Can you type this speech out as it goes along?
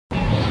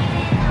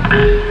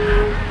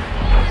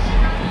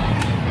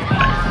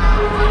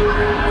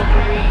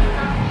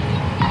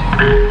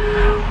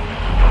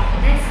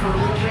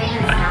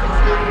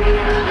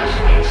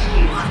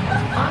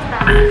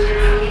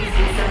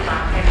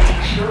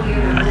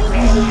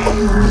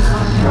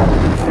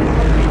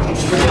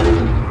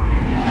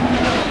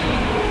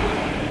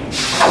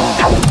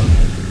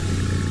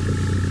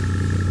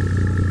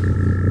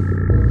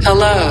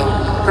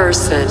Hello,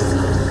 person.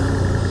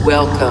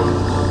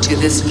 Welcome to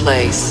this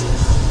place.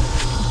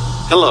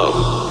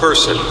 Hello,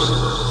 person.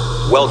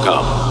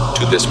 Welcome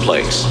to this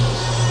place.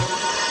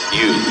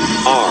 You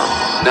are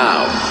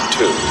now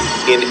tuned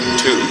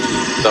into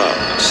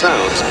the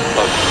sounds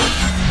of...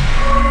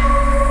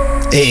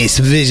 It's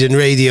Vision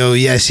Radio,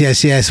 yes.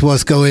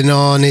 What's going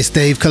on? It's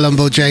Dave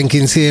Colombo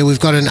Jenkins here. We've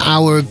got an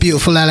hour of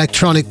beautiful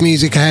electronic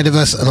music ahead of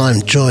us, and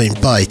I'm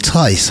joined by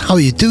Tice. How are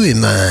you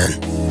doing,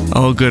 man?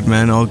 All good,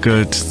 man. All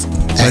good.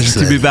 Pleasure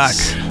to be back.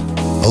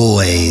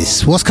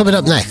 Always. What's coming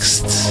up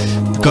next?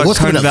 What's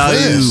coming up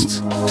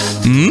first?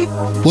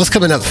 What's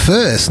coming up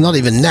first? Not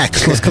even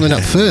next. What's coming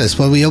up first?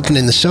 What are we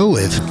opening the show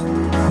with?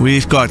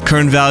 We've got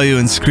Current Value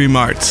and Scream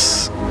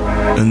Arts,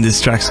 and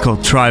this track's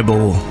called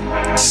Tribal.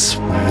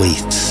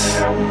 Sweet.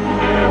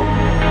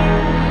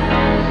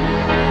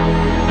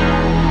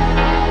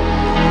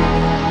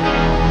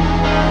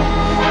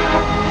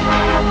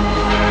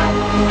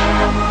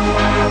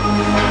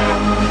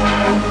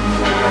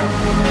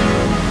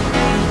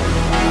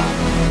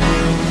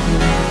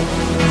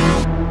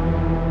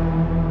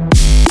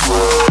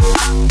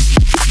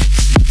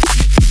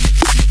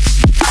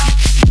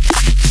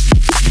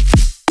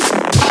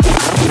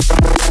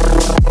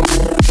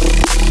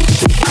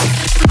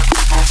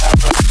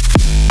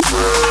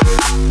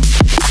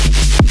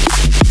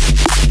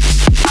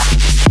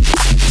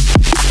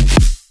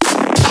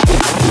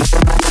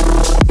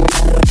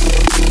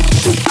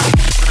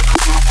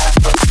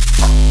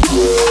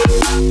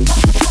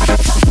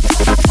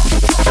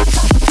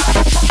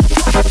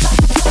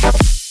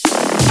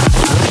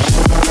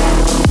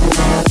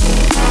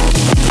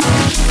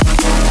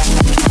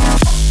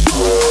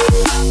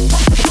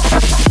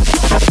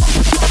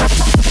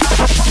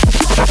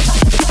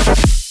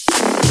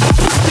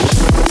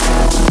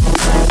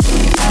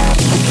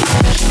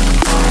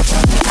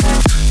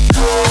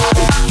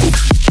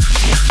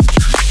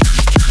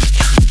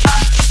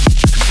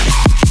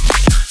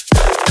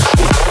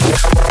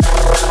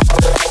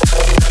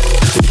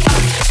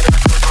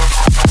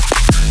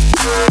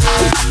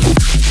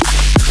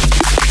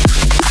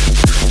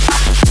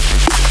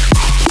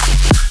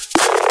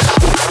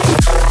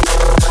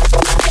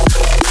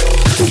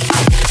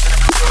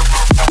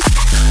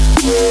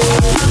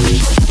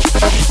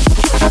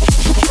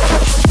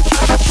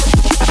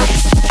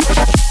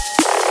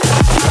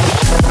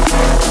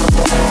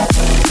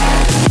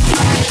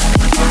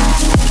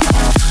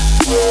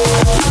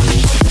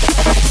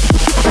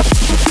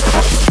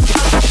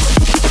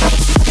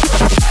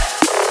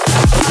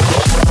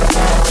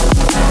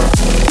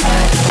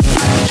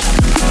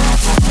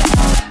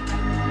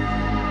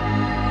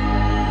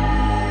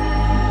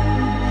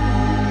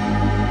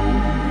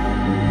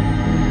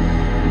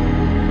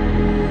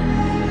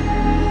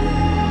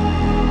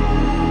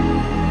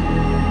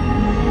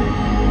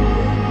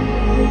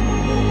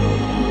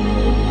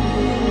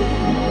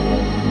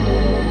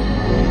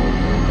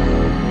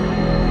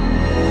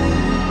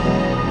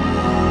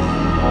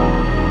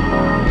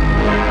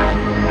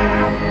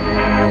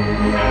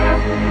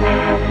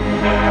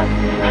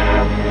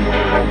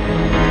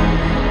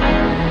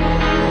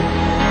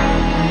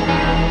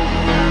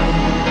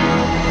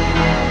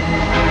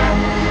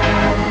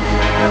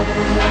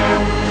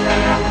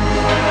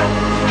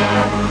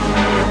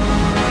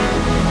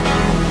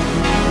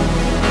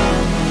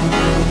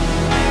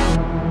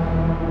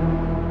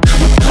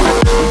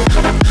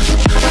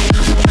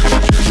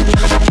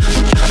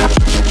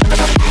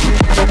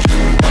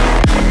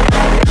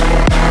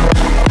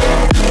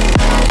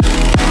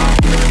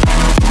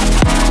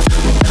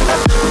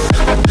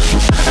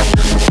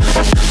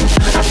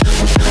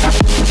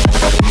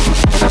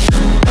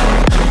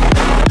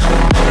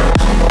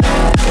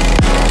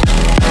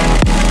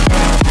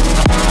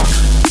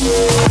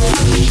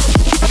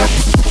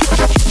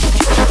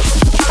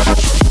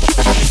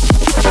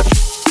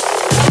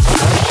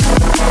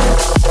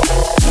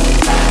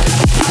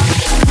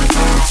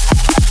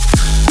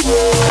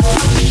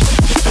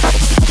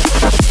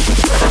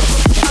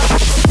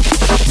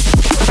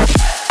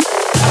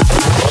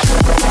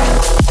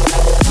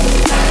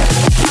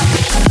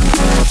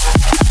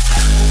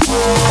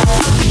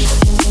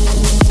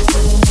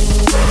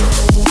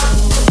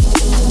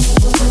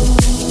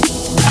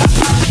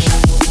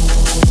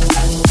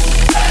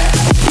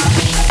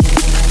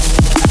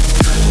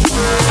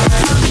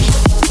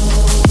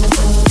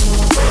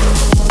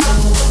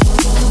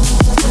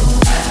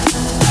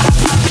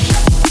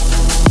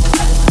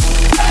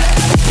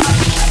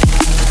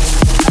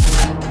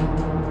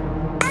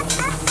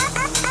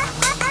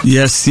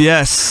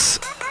 Yes.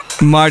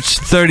 March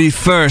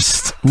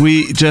 31st,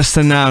 we just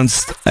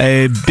announced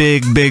a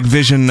big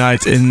vision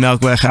night in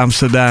Melkweg,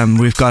 Amsterdam.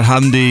 We've got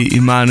Hamdi,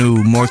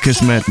 Imanu, More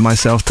Kismet,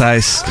 myself,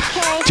 Thijs,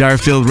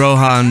 Jarfield,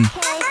 Rohan,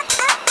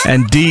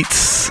 and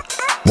Dietz.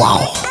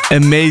 Wow.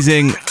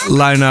 Amazing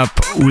lineup.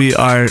 We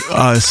are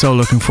so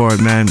looking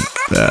forward, man.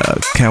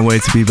 Can't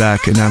wait to be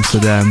back in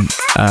Amsterdam.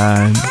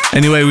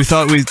 Anyway, we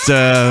thought we'd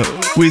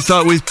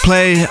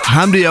play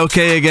Hamdi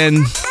OK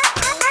again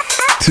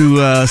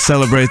to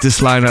celebrate this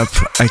lineup.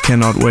 I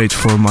cannot wait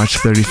for March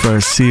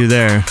 31st. See you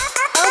there.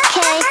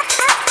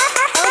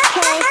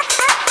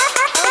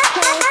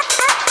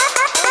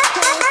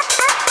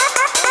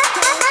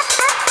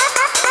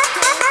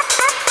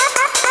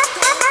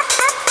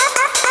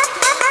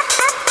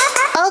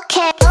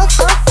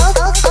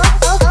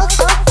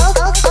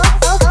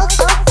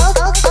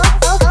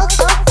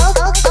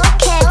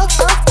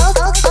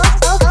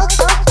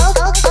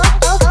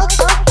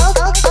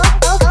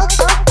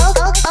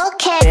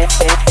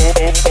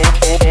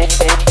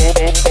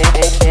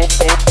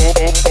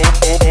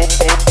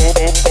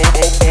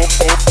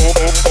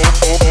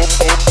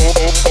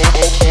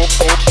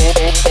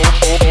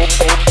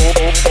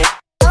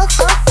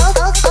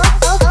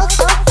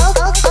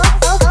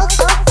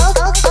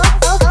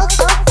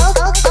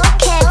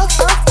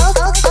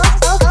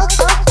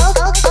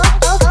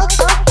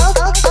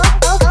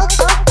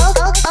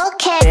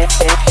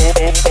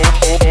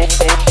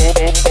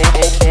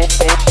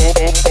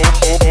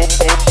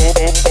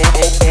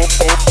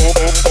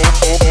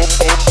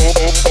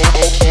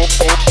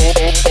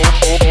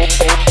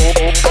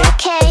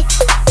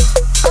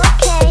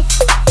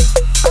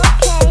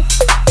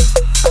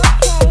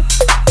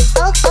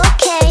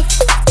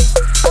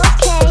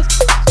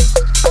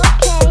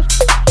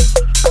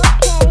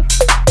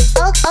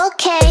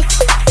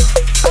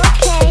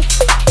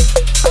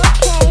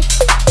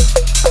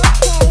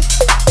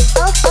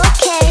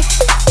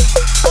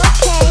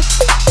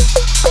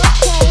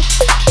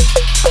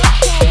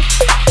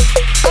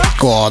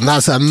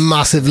 That's a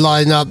massive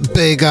lineup.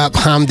 Big up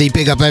Hamdi,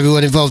 big up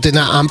everyone involved in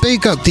that, and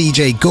big up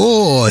DJ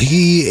Gore.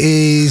 He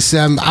is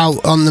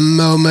out on the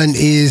moment.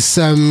 He's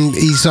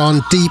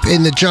on Deep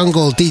in the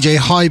Jungle, DJ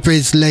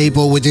Hybrid's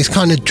label, with this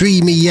kind of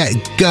dreamy yet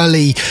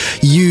gully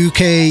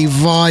UK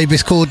vibe.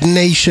 It's called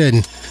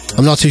Nation.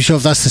 I'm not too sure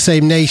if that's the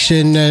same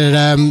nation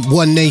that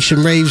One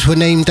Nation raves were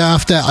named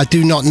after. I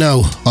do not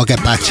know. I'll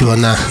get back to you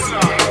on that.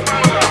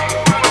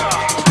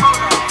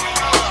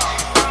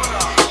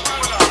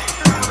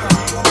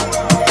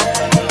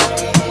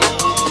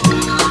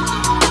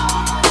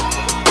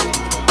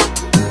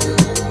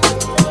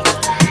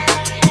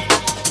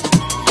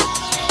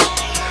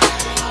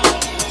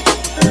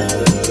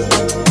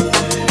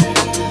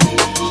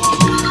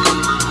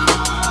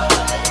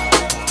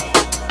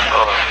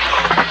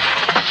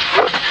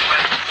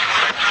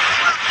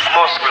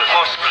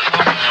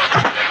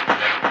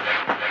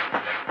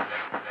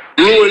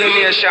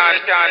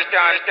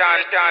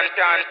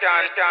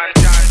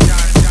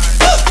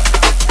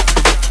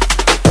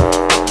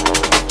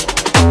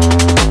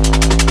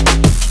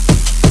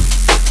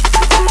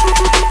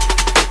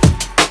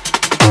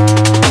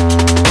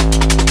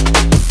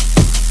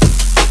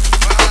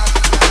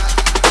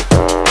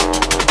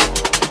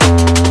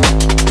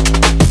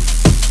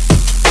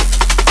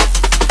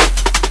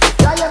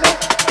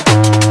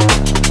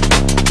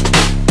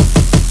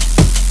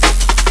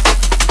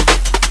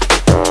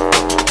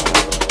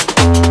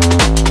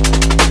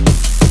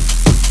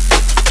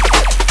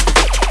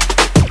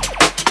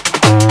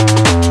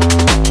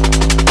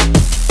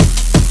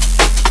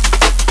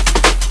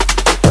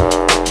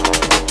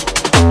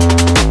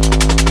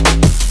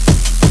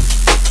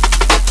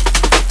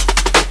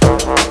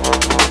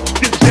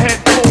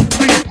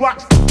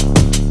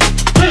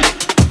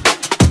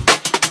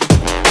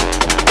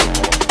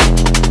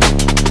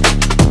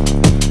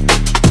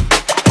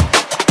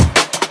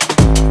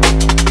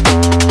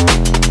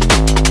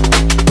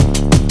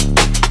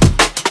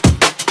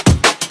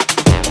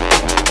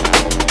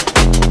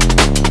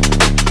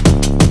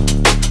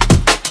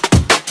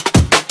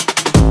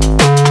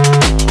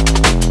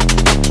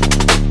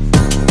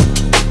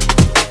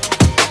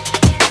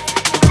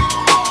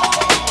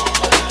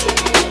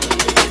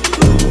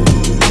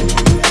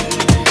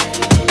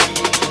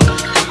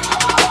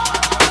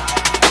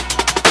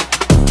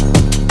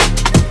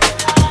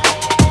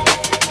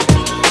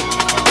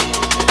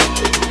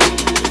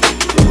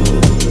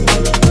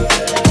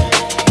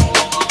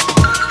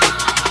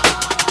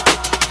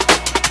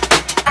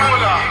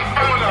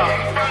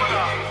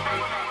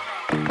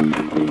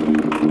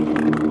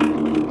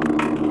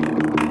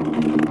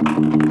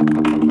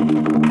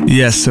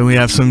 Yes, so we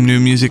have some new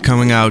music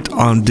coming out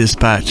on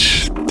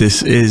Dispatch.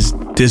 This is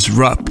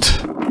Disrupt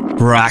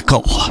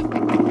Rackle.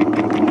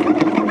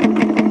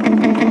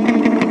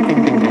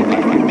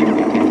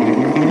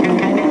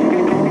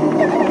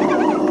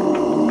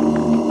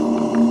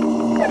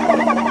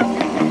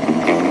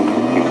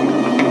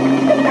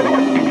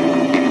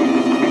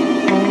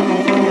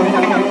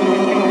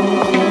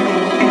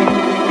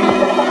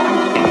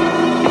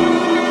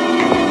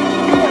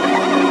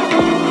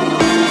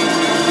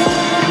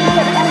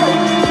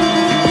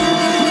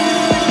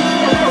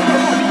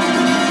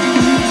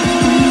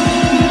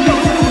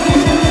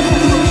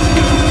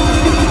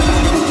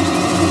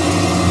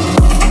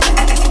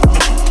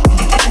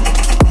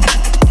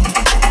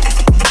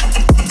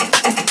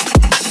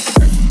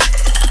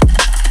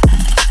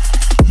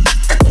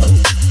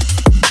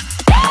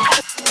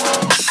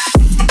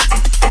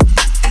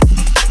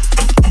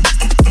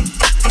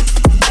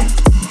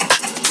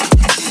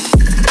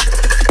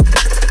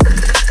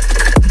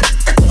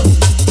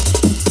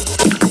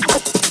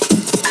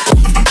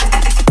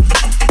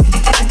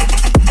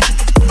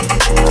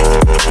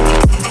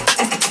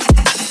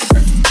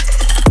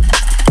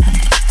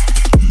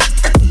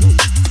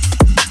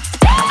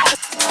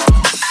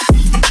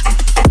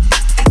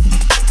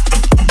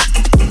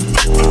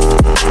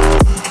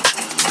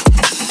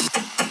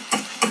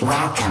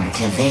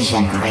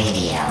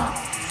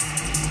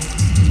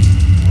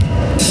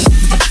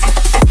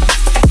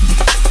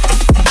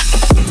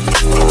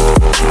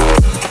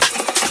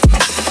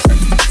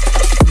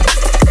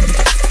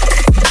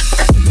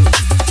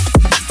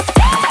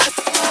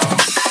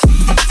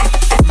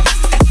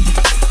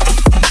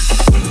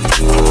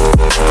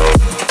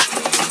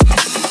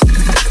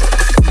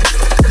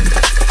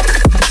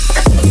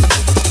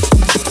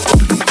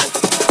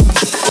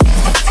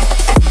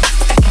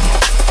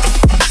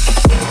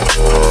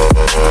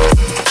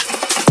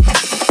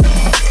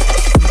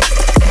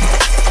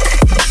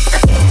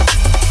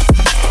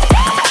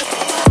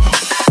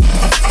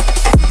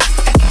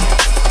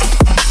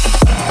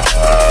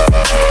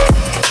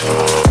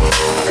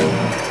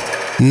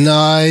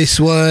 Nice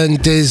one,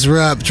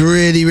 Disrupt.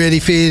 Really, really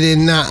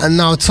feeling that. And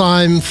now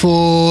time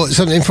for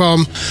something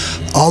from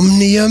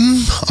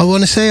Omnium, I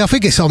want to say. I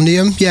think it's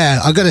Omnium.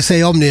 Yeah, I got to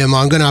say Omnium.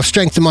 I'm going to have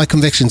strength in my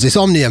convictions. It's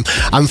Omnium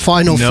and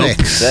Final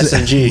Fix. It's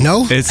SMG.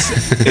 No? It's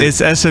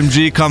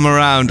SMG Come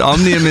Around.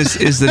 Omnium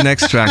is the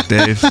next track,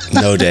 Dave.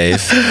 No,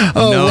 Dave.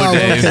 Oh, No, wow.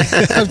 Dave.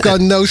 Okay. I've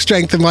got no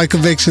strength in my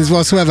convictions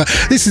whatsoever.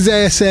 This is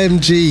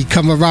SMG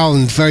Come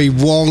Around. Very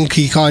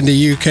wonky kind of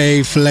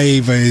UK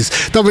flavours.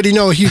 Don't really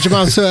know a huge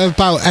amount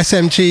about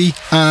SMG,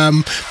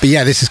 but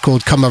yeah, this is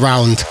called Come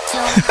Around.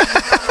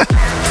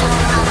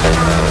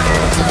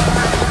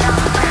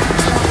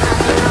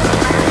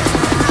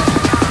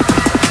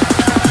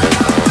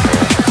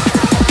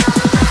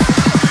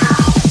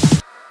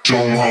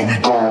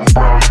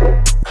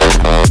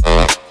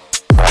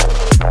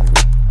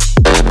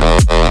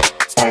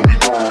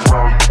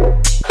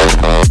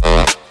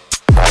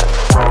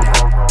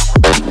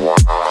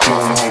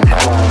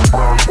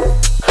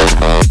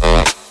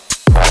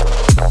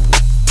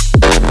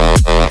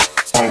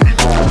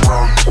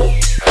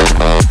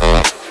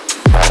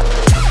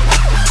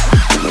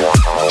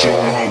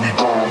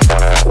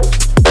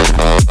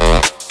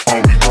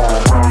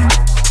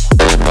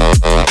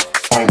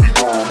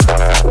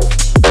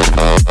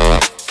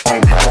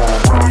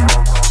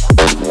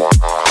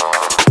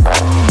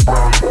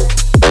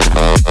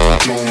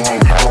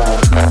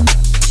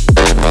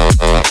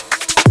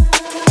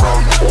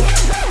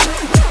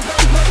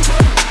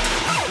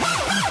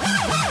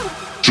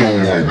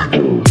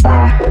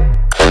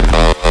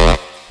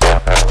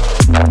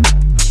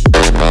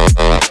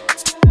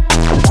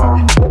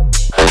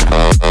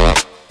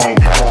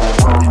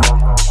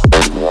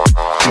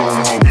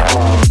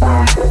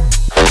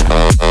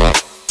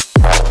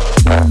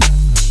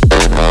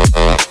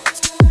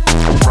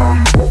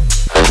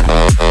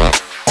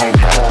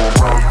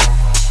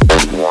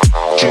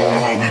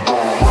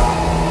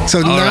 So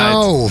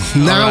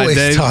now it's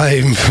Dave,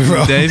 time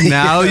for Dave,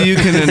 now you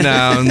can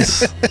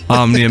announce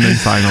Omnium and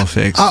Final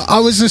Fix. I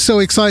was just so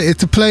excited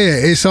to play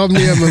it. It's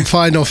Omnium and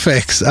Final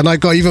Fix, and I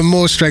got even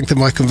more strength in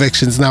my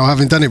convictions now,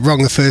 having done it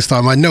wrong the first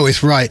time. I know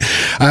it's right.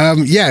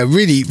 Yeah,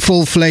 really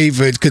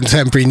full-flavoured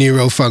contemporary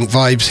neurofunk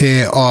vibes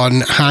here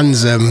on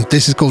Handsome.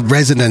 This is called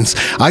Resonance.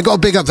 I got to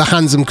big up the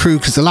Handsome crew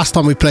because the last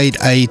time we played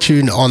a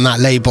tune on that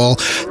label,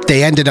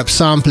 they ended up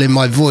sampling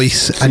my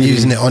voice and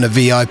using it on a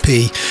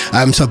VIP.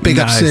 So big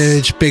up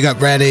Serge, big up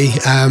Reddy,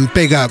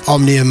 big up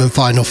Omnium and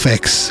Final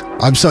Fix.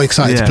 I'm so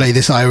excited to play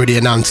this. I already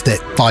announced it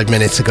 5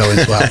 minutes ago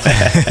as well.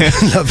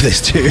 Love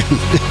this tune.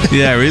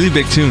 Yeah, really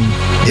big tune.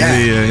 Yeah.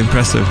 Really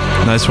impressive.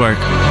 Nice work.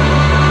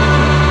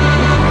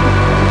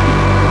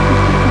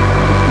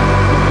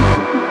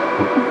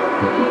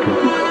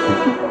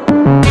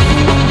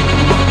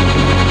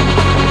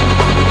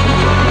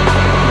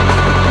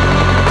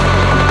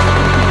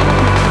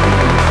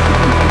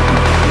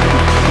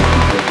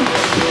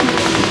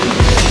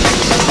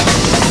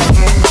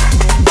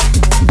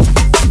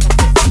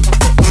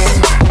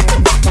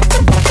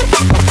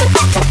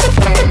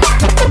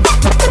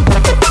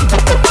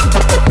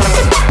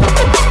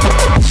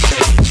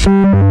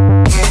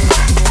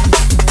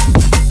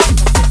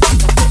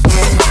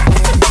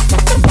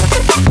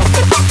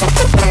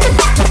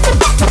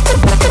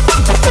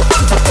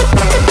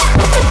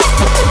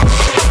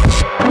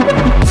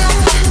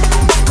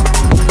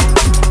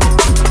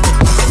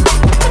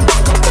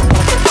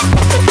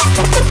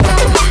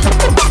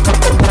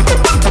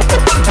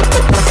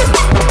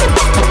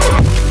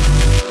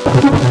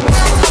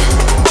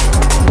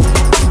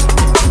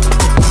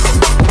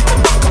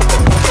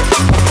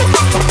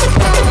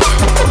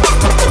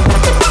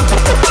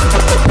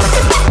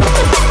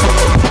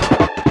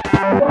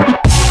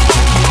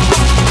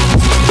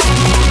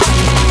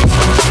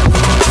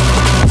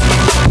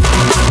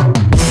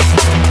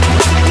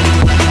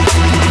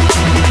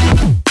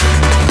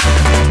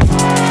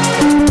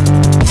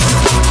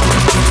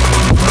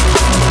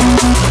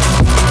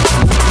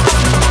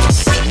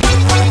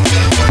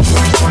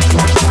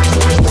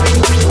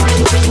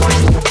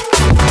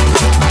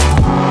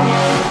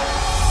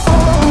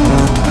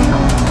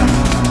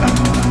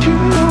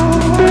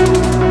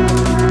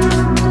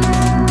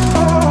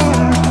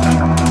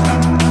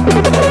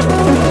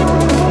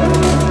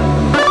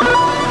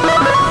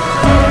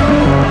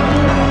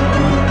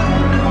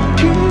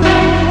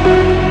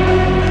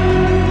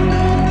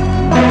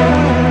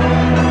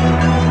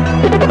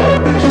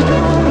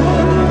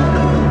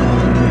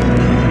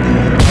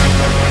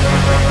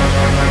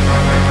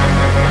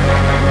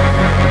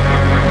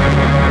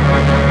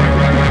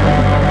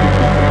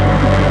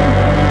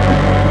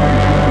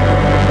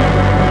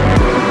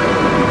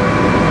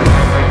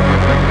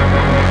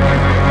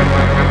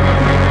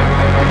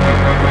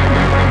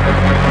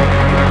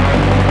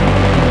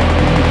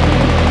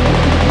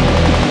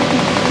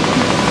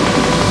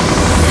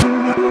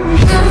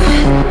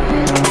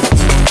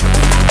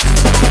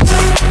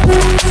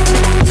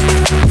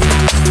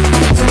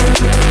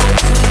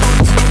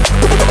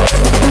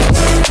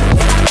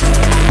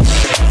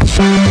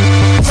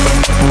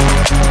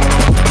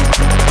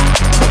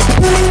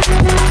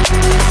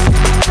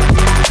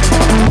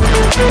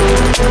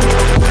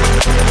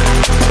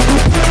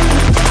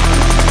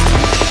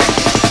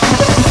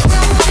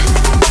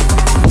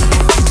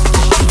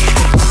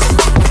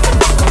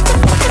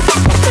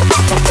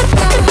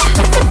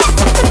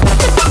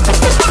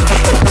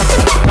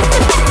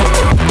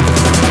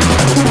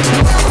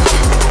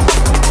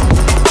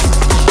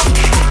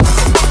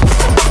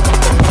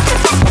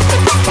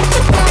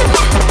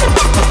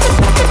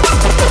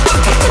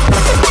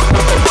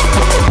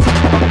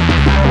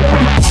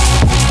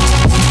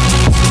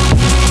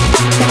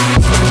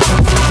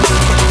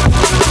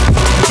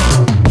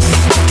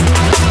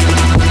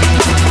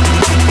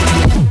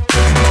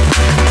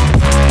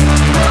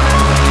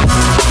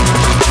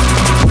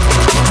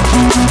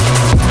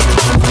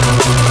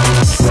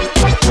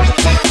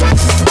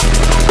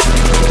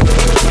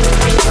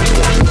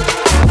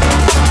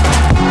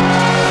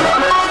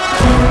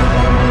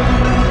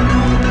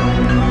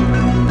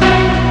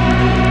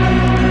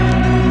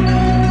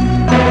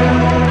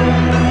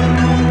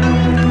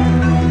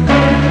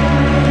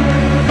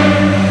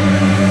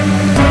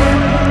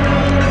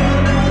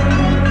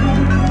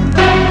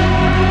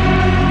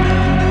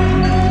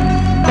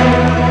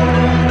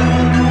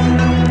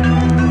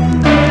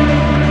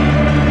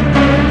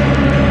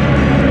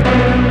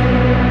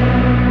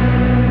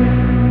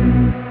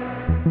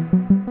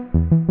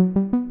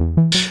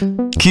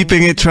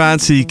 keeping it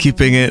trancey,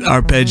 keeping it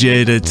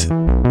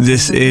arpeggiated.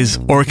 This is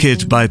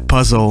Orchid by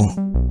Puzzle.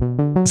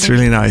 It's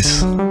really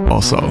nice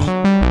also.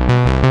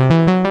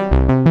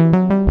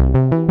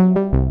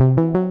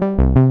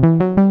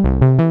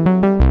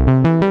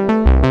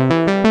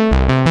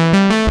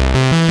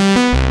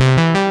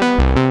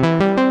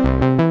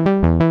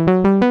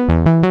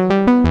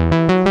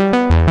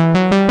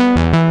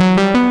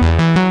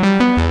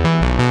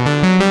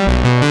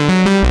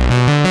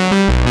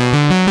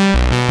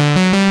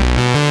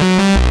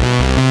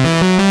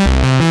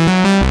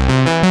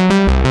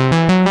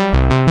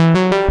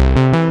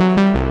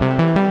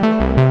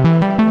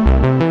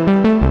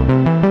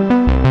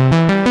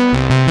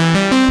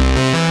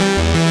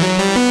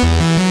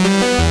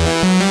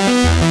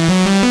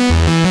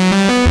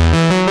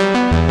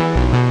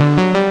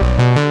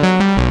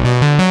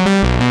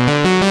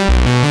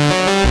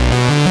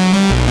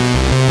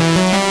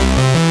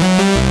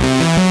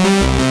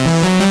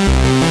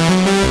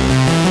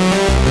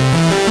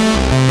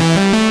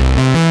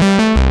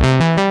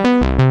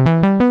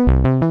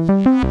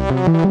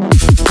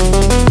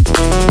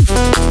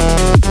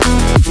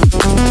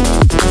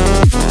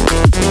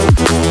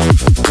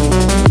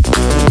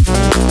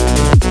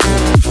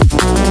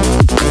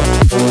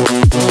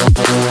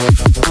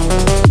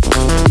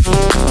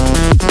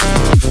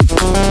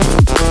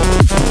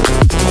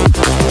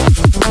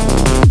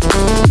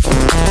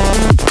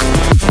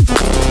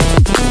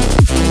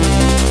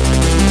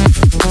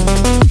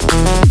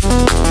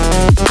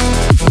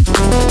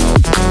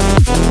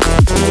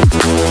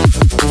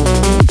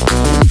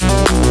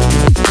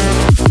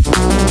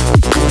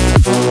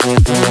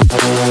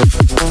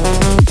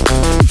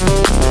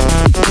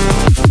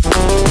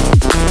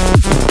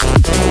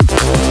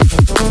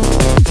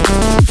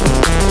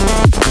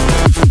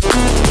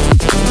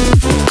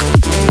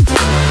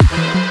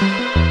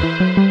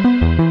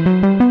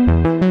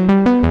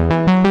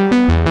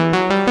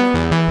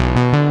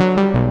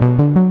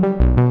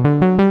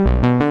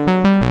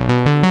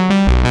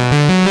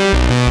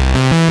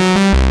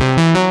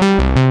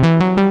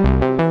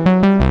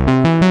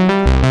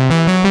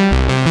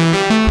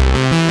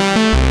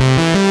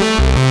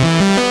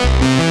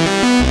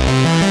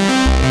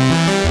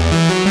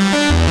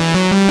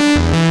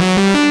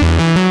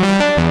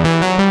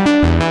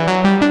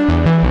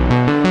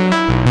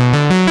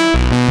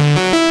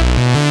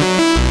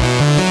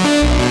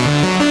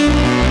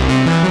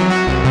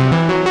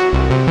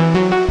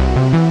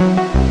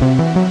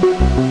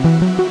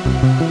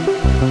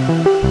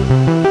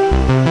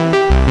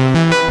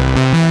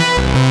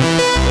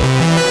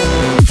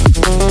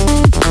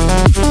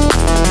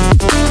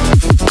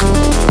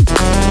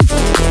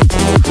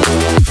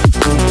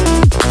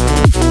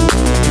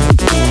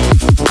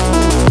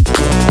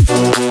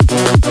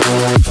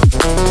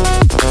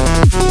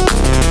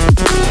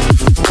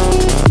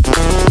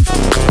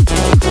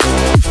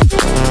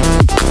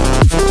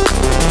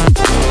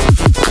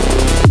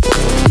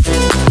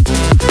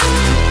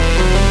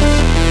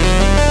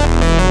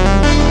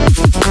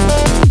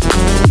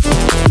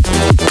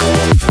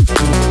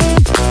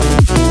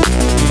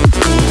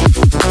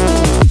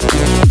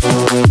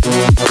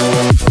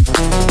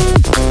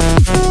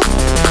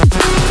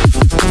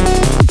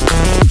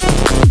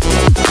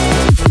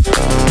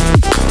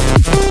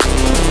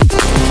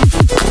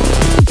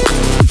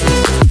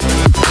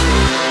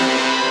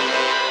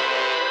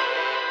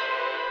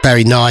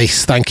 Very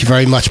nice. Thank you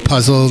very much,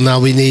 Puzzle. Now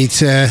we need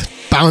to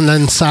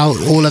balance out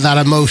all of that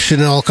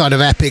emotional kind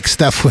of epic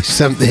stuff with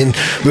something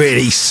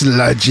really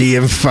sludgy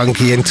and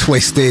funky and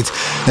twisted,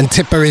 and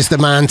Tipper is the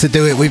man to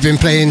do it. We've been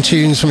playing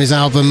tunes from his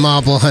album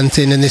Marble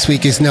Hunting, and this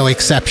week is no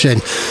exception.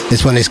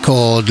 This one is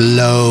called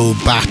Low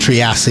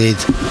Battery Acid.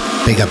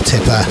 Big up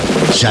Tipper.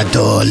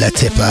 J'adore le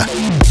Tipper.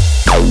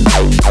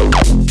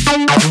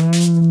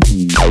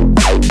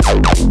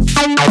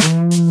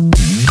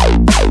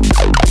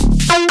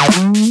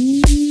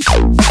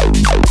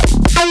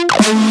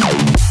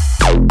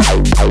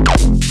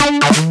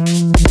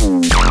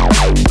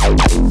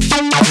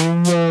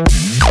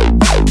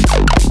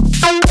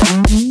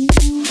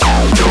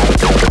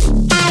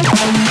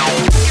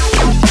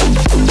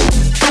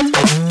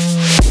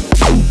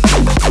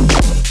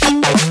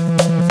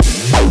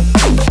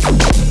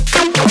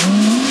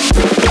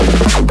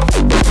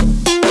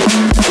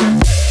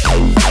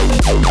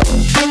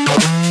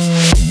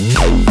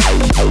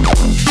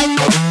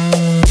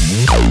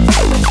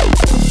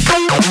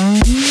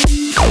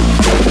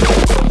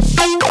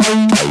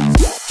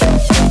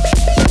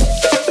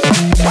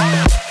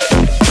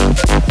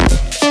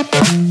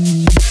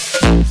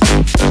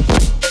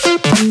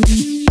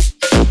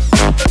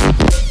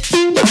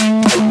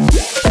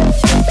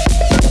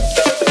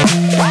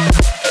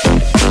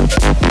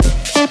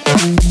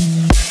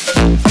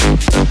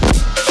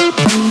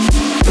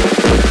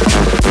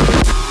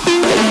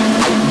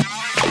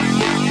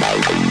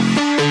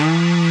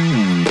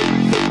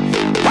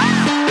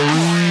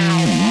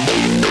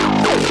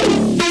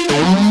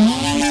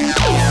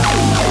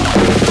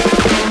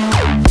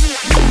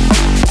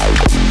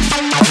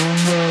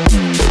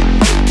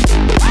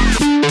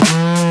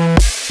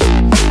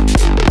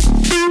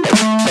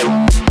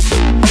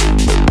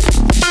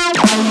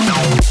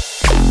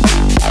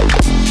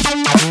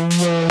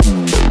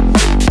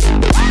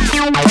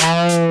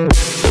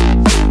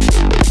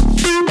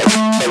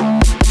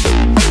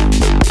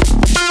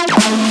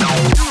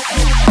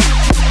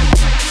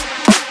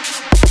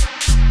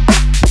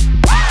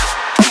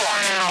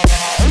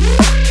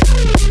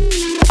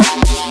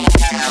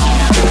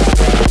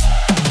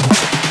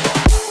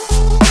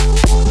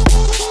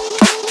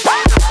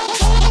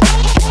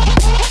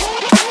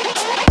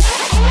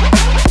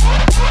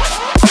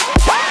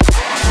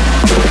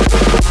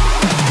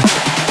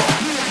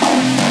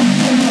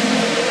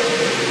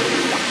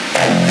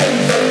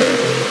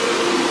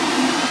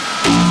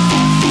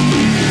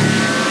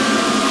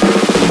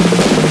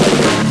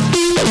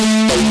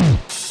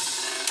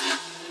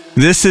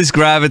 This is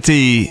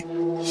Gravity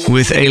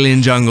with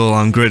Alien Jungle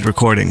on Grid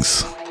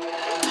Recordings.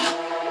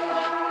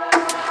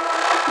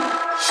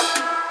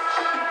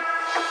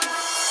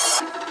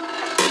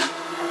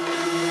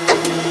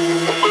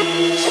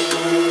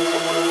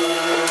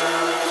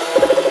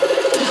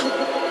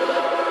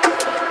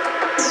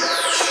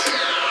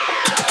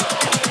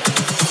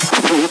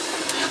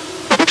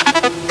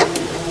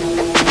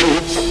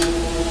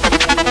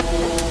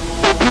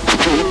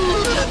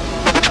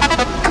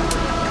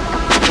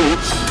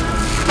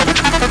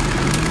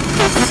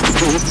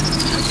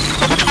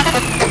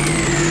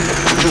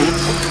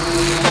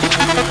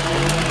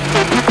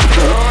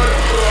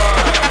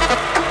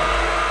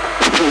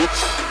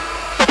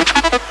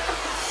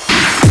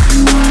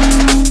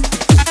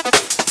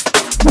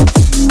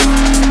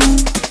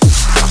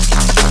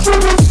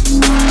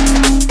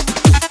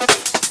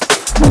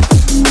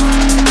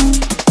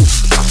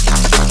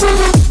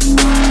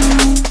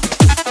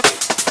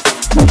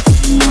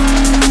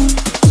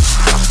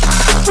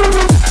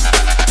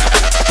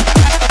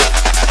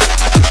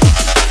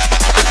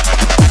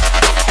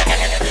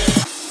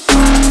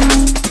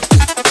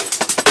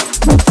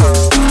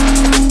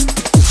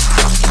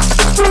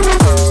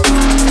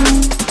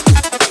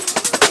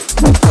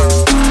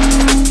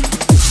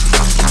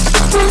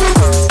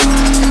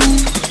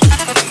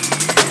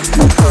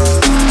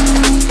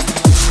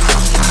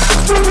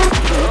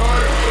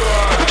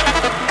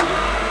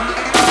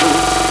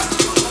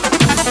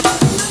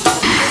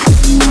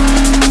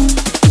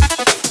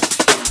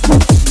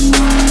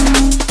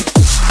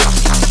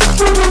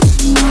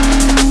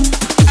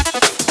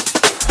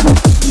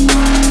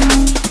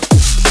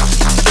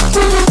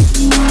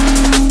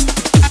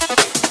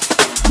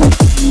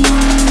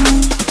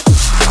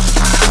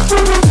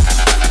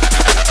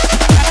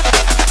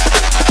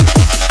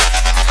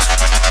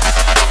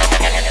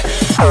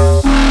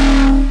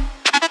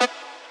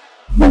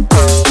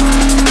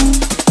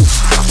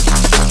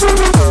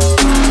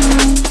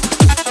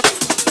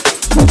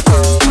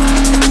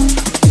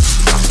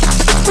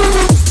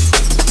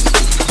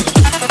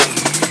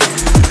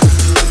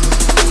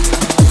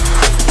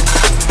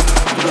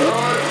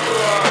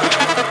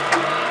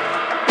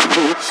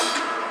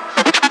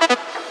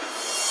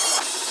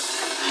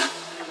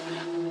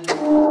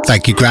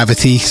 Thank you,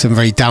 Gravity. Some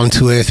very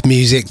down-to-earth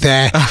music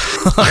there.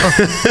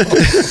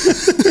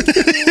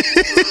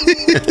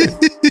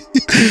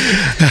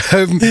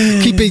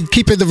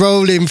 Keeping the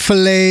rolling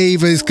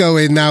flavors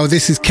going now.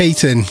 This is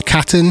Caton.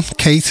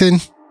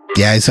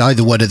 Yeah, it's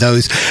either one of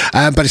those.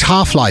 But it's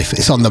Half-Life.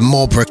 It's on the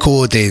Mob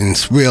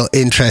Recordings. Real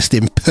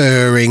interesting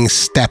purring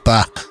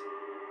stepper.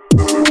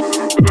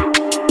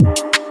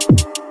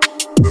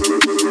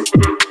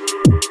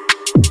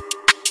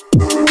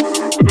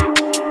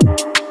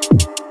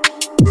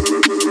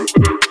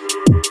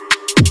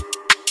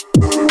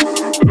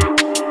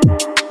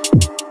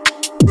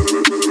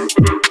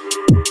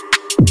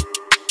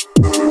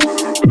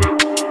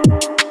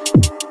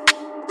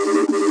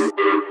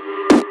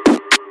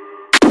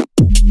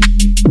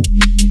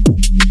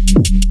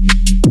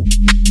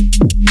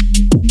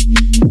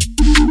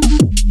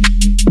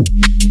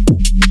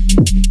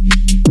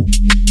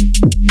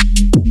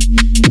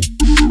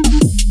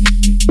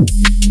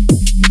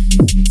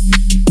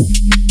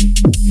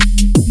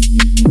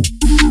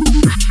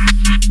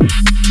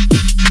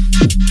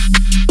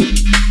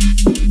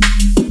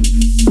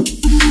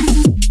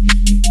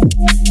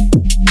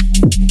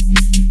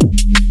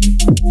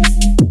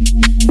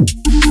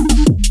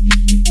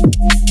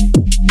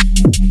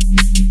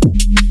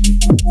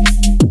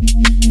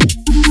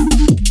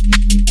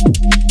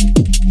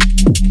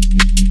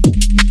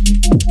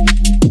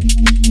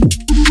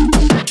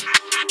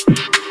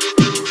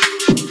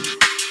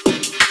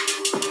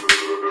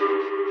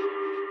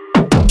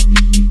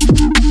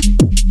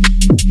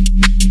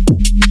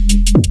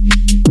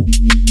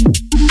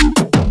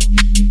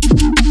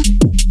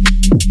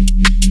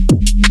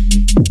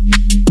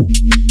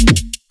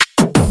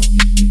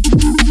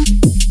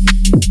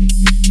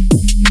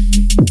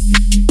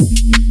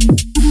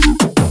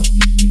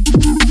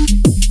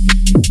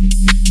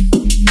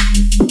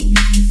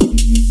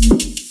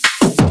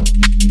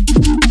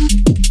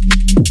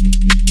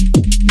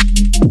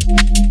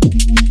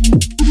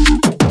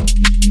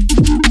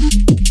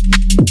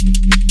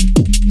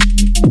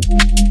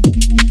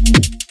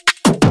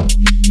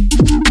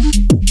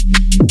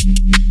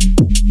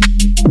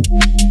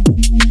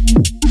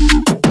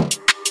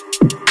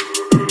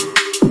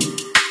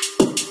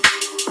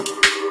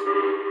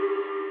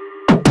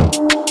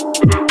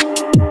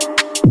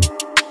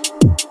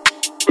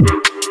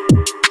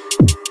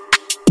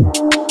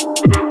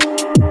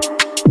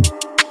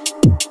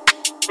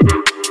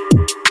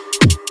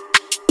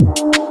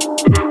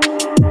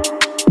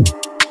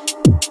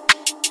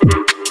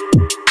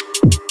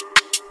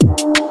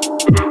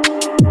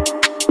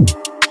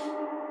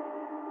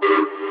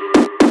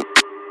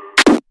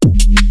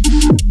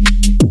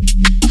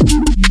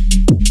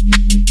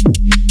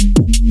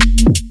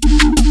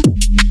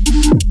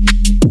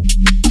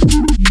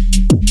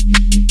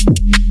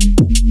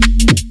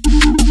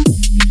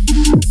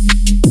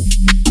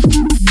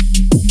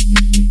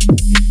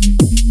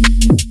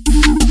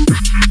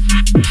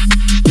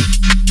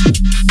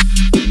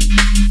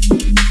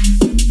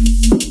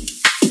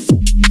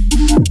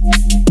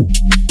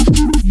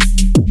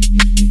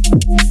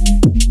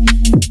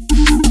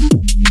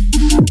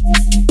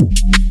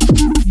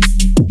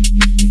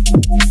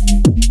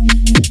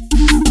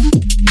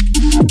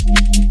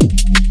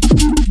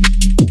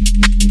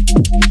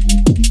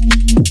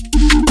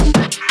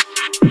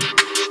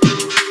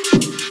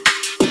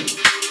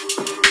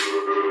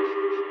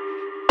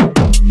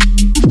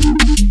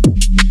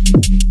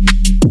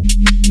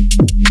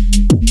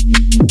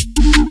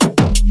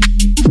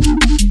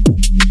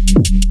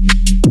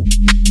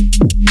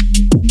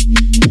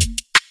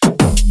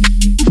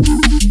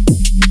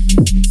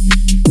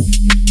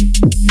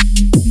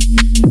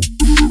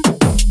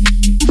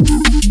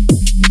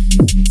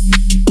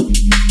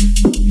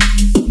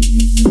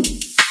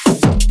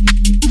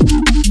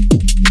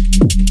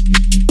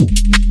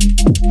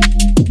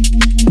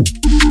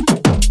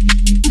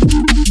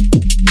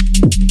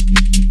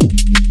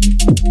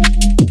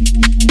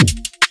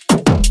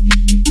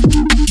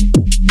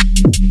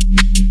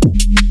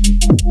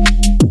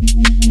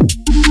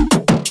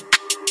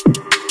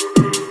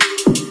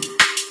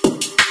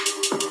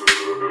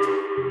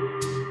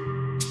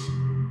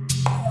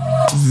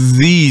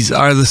 These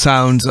are the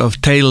sounds of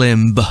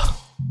Talimb,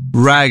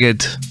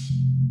 Ragged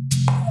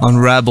on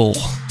Rebel.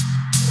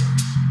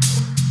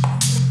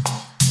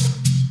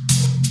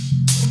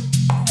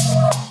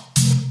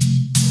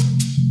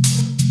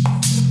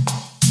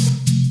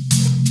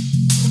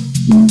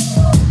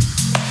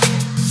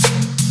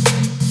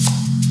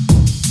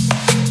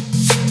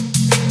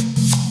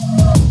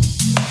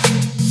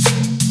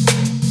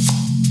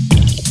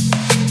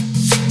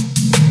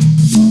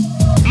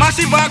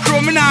 Massive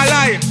crew, me not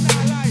lie.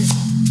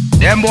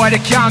 Them boy they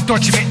can't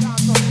touch me.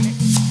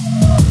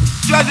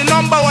 Just the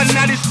number one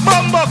now this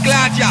bumbo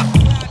clad ya.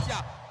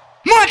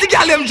 Multi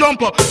gal them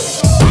jump up.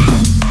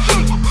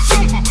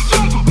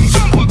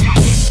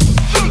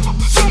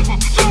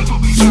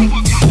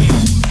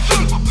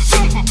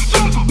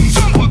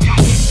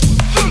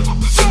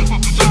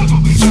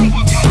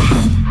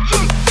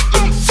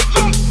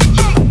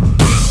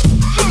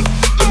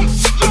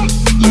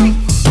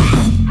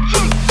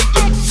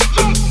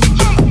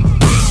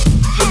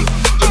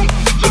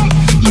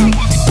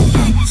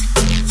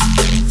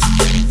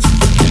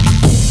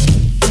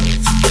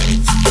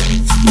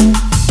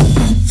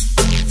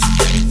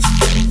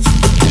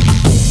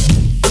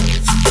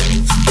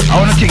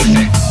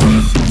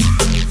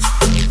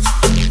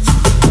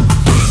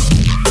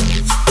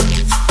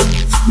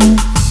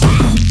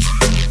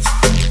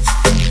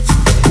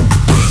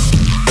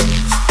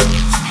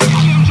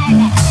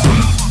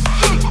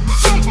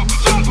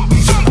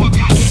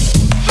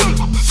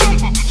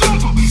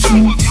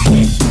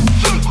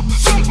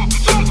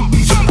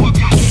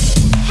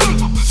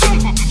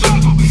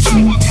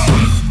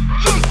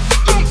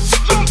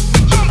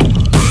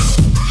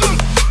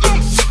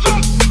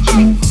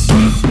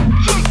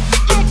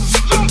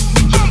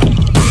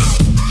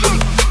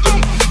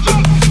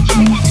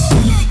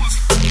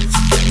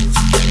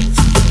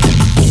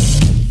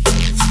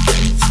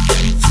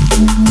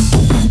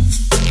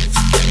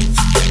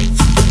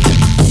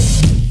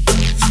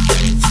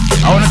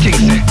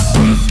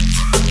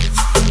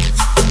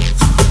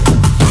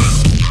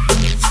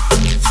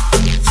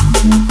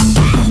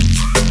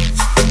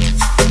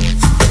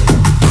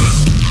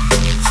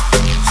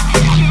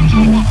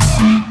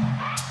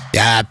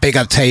 Big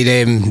up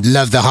Tatum,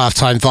 love the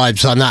halftime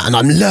vibes on that, and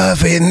I'm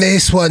loving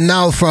this one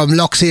now from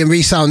Loxy and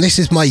Resound. This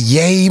is my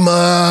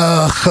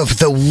Yamer of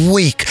the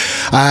week.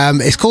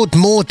 It's called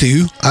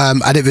Mordu,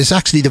 and it was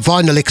actually the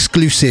vinyl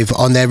exclusive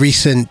on their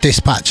recent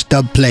Dispatch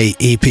Dubplate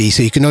EP,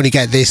 so you can only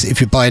get this if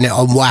you're buying it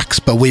on wax,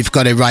 but we've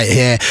got it right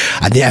here.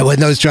 And yeah, when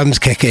those drums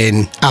kick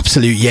in,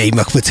 absolute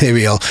Yamer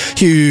material.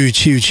 Huge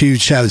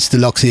shouts to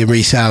Loxy and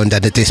Resound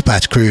and the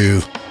Dispatch crew.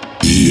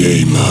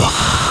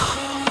 Yamer.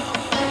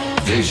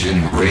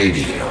 Vision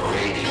Radio.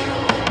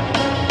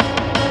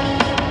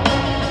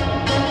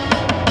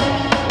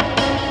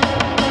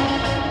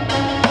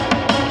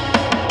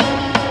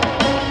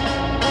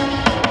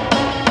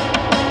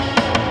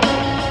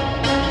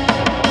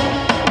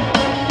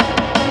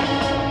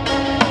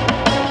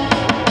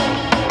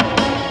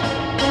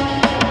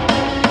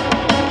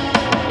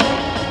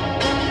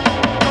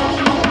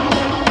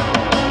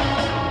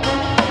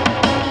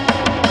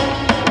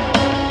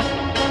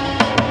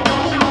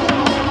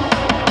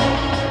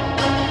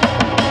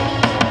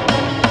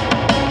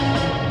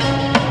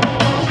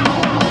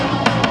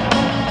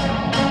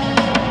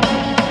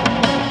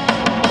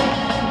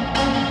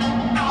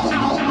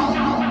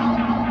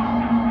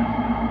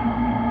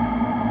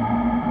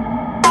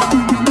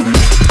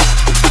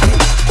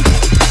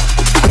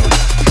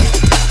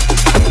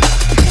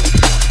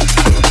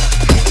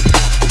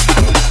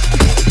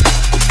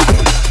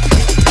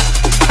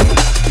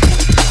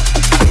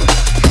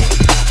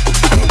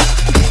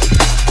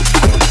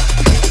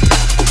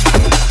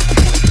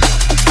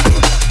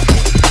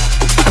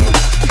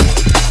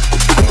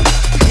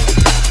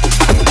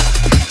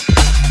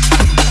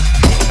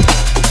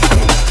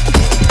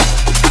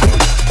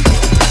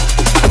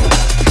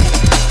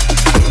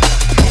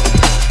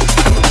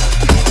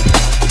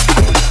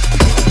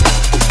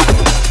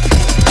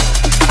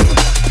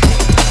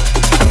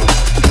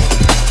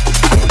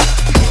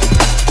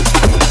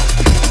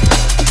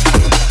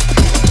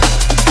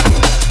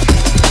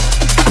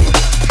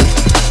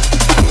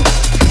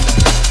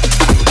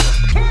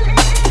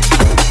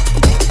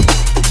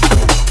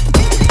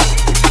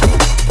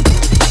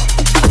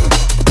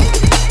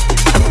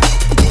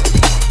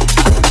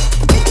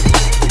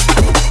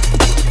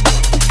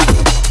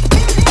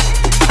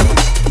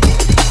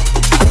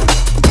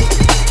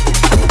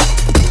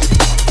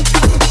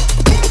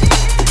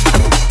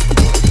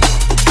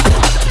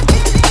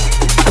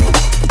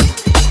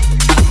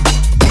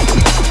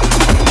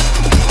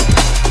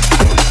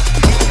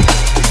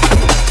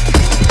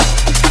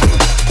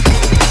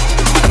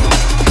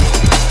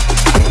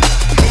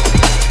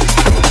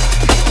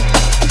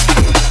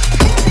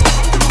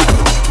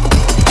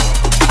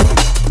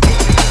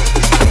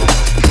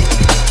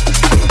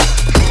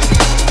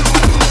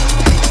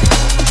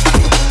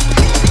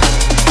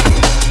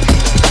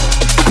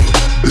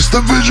 The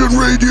Vision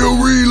Radio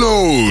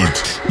Reload.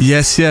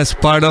 Yes,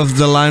 part of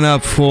the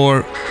lineup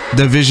for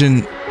the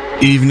Vision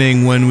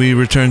evening when we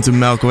return to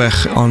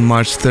Melkweg on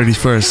March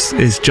 31st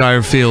is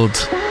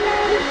Gyrefield.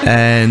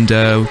 And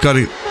we've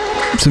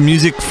got some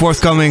music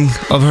forthcoming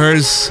of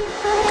hers.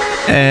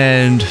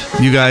 And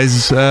you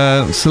guys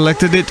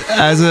selected it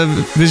as a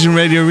Vision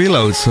Radio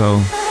Reload,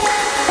 so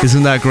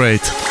isn't that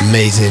great?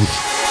 Amazing.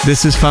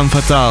 This is Femme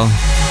Fatale,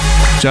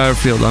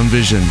 Gyrefield on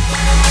Vision.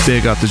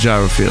 Big up to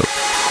Gyrefield.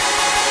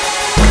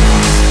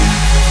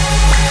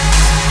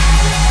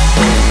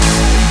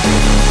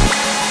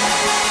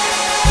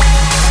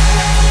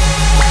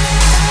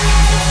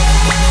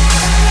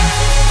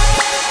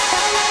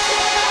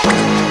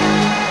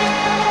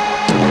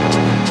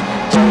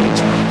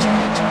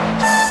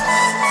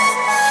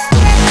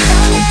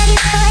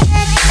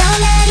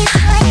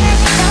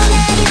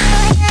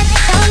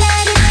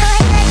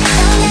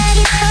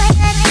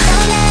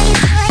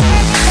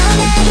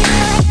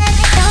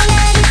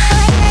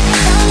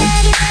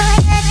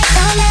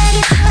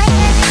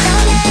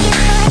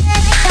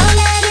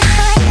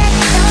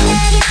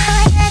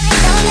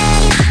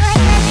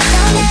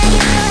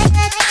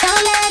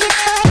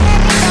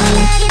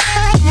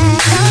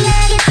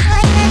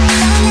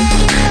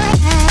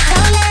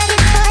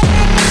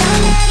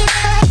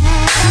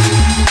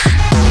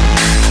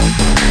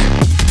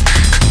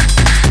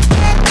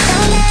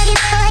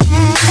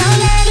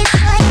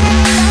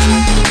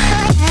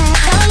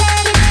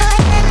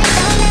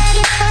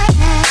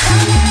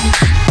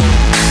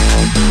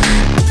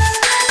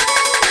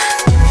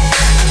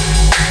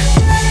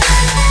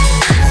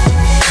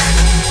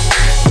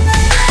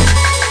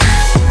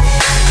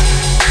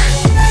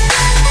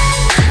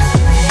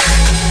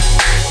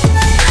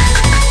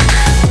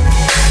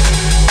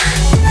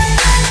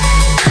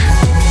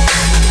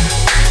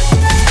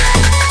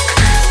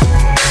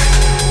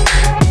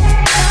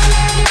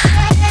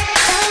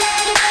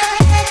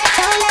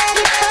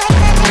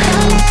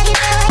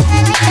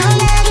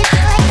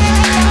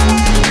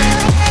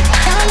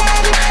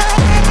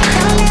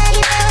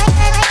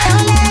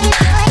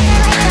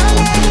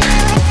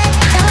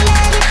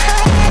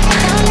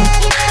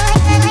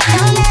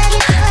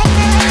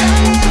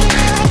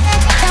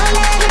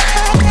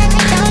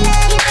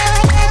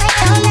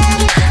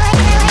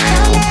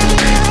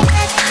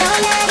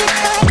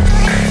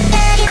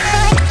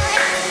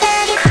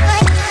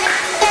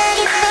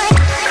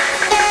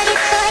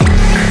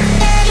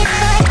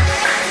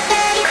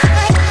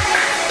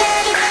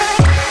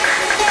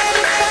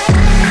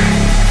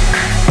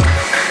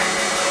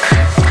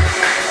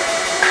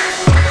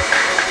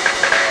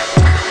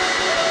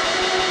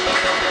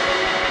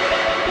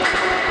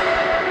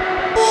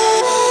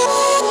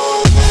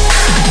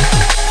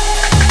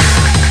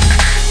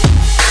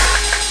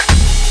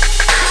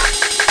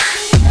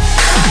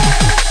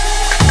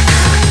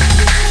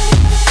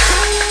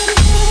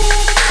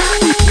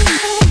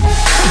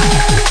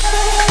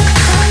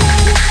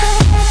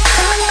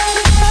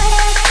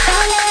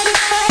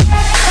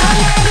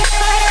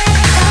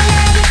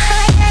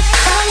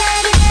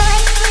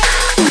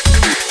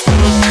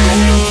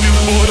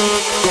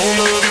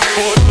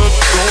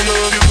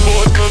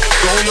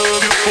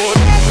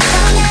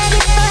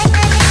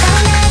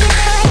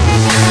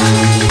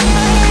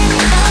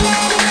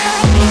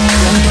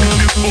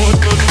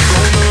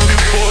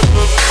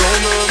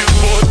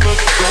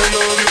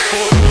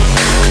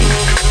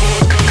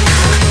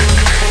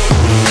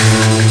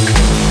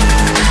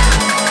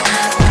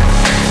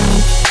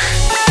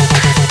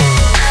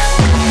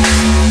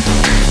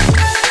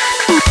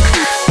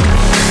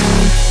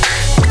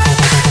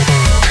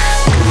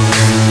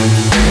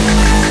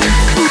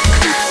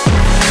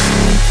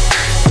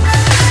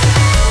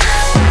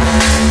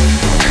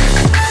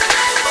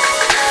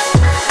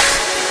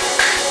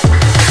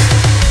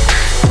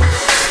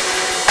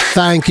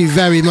 Thank you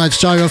very much,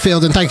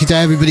 Gyrofield, and thank you to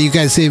everybody who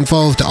gets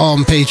involved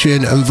on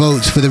Patreon and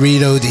votes for the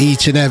Reload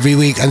each and every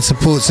week and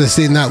supports us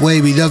in that way.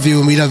 We love you,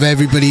 and we love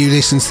everybody who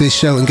listens to this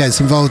show and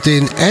gets involved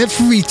in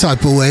every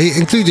type of way,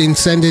 including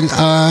sending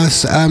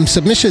us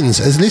submissions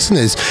as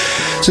listeners.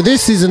 So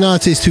this is an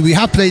artist who we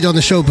have played on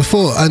the show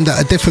before under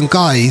a different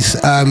guise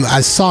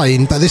as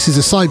Sign, but this is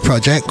a side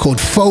project called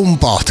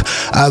Phonebot.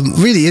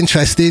 Really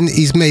interesting.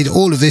 He's made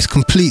all of this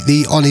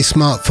completely on his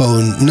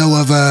smartphone. No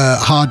other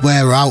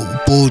hardware or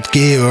outboard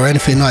gear or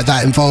anything like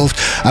that involved.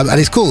 And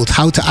it's called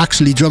How to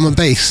Actually Drum and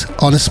Bass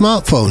on a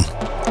Smartphone.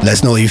 Let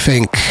us know what you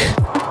think.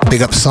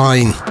 Big up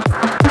Sign.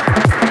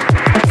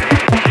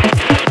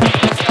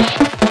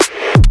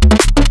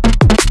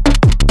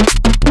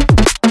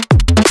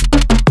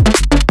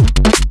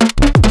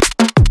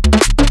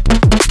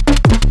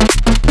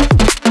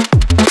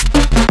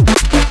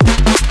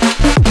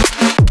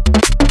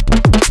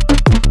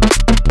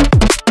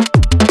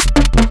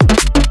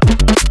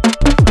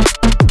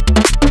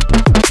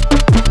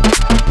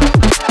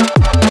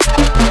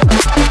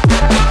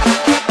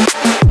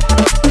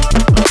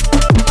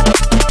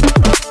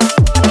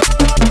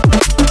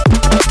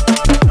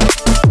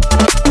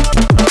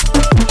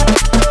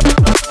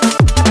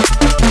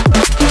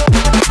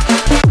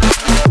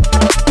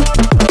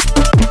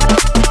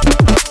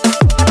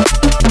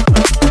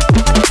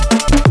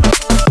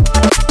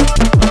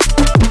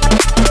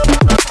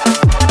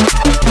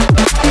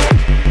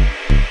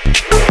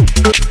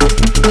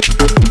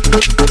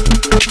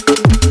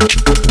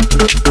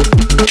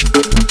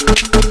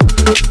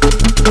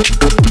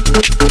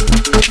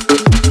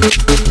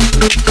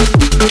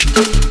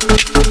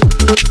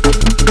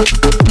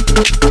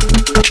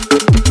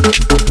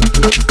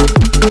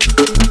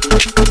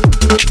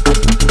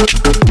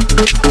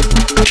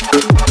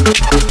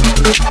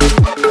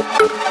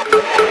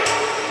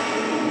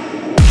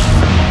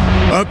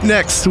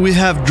 next we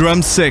have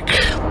Drumstick,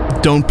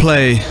 Don't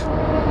Play.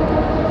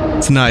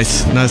 It's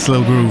nice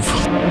little groove.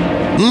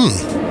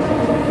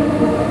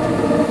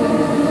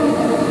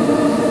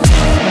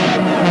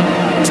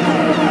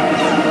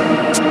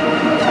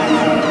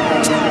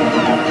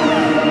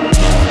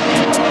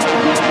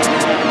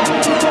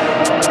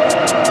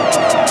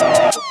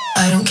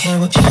 I don't care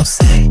what people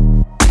say.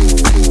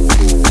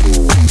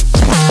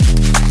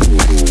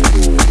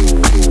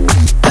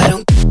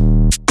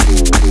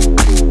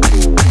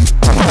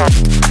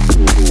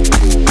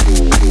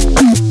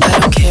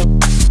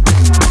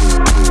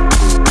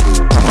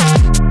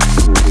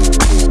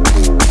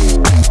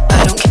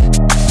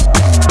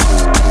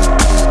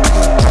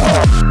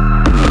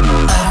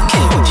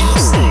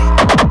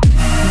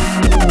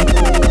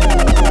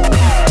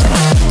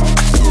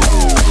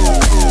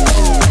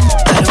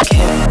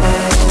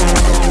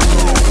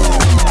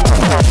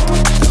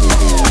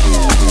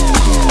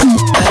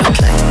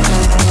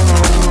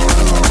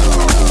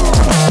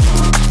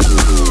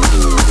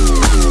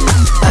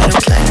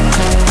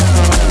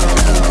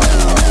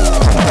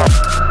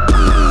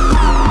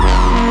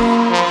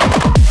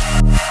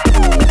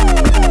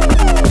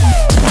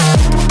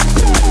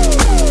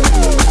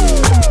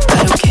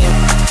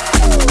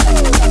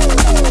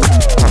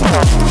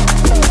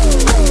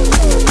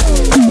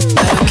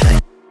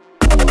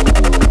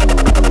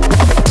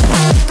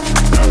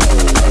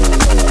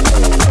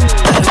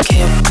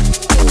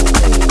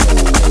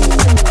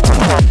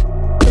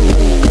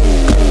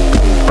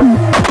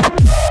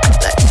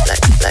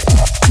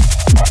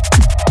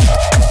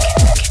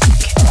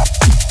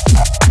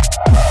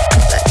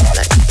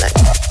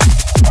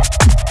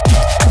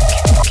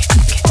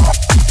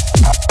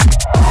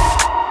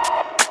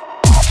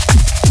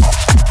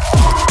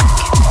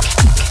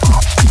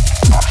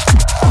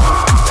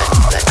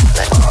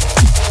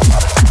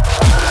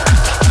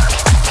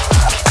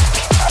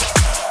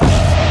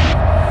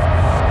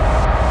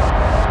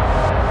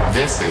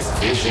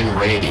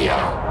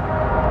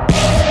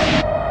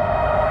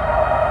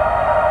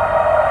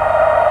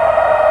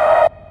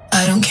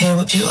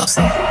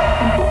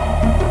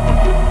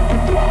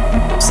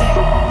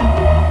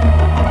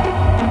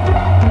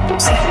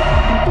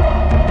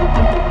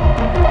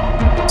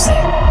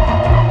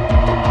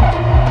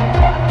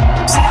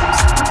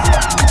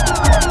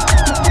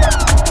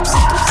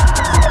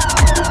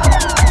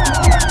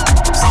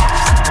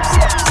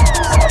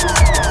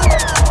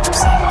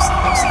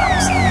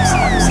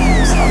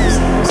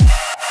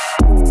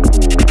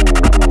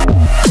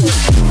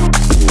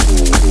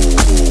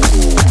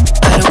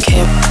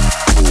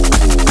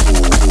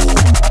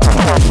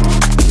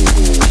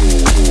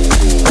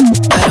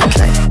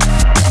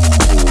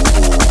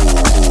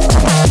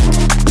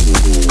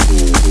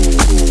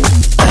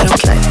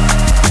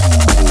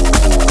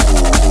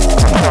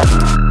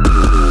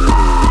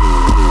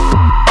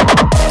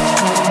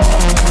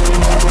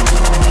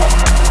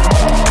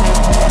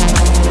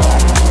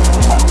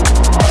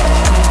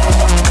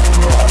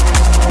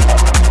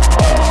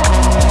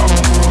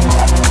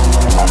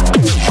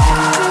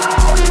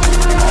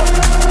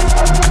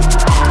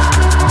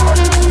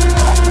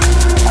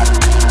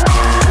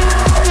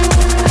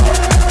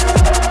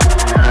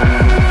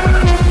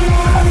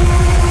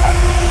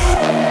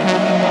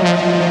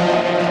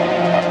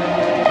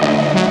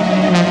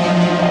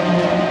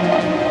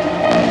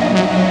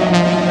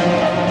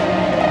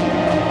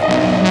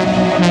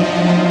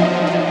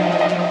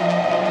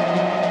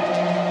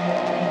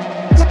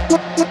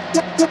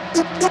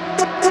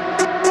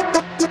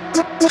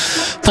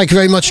 Thank you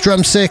very much,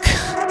 Drumstick.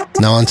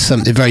 Now on to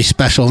something very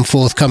special and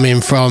forthcoming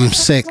from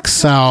sick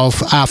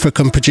South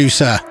African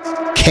producer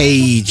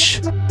Cage.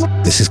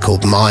 This is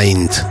called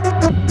Mind.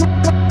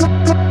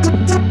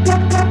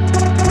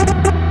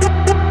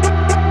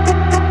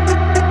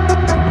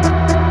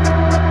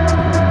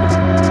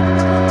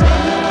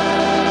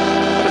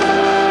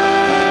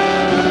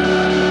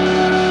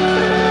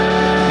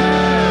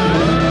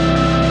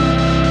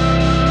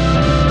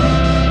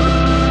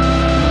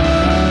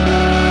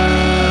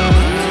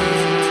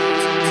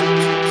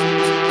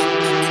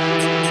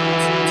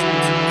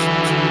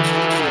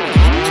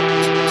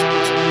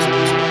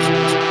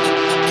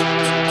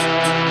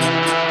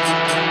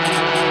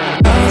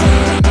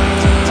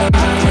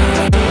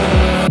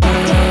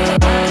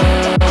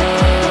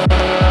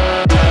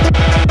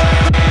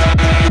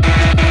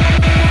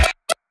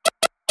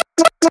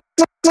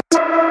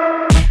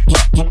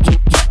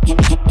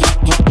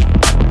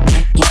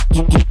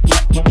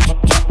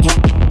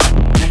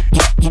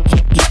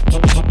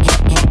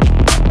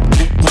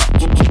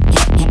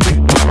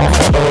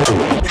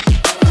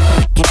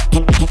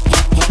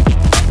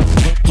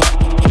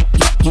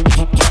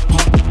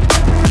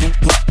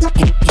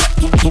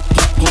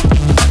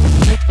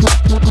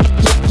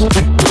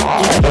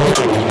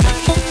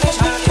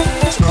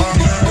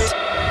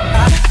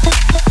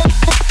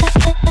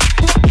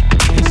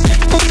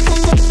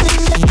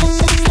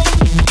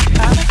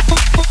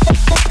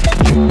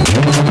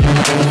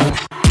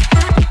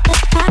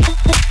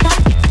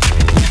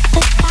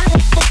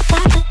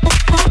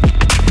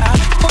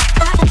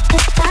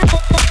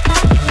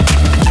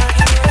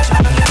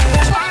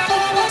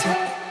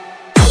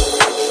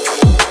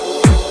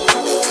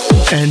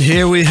 And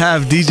here we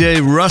have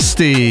DJ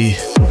Rusty.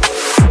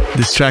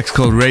 This track's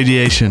called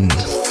Radiation.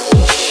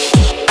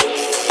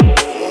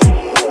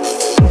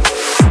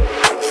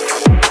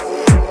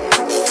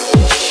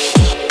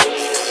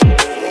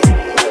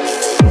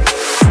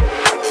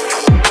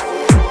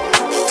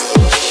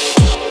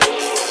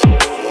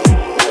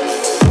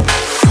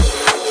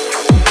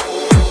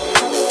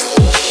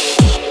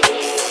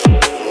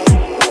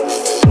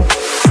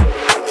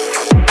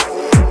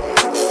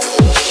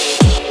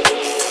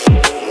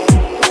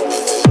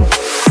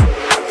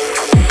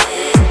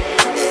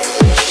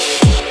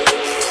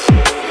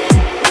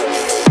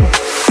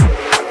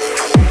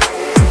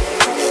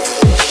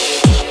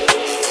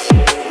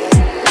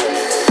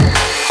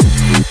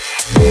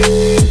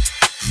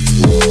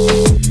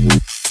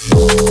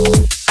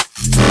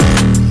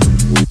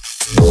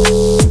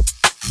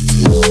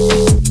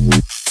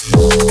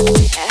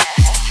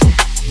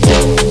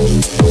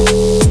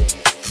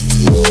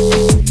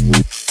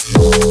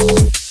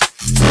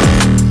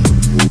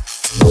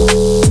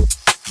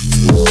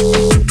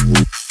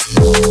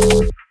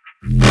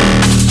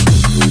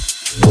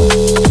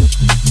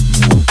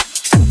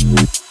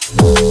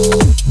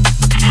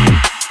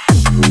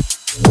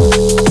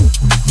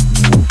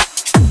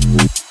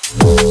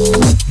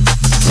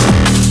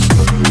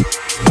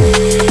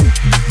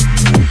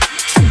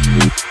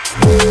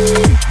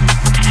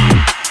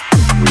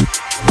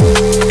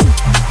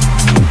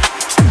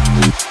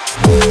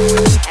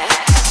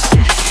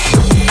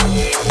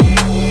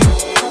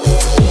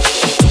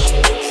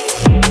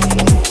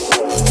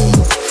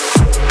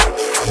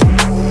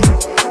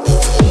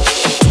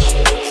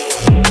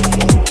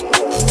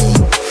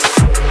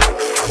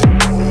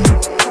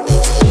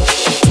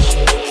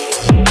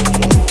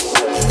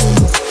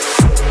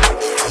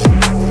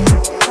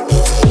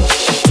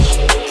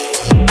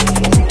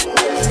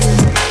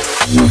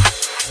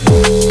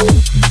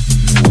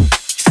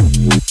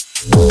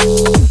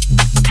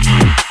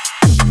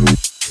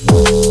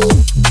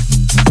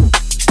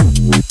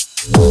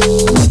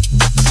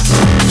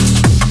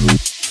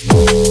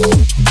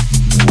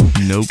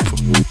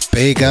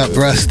 Big up,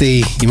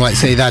 Rusty. You might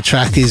say that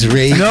track is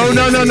rigged. No.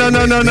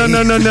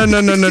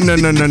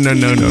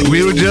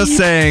 We were just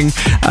saying,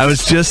 I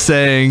was just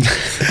saying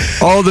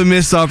all the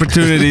missed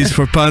opportunities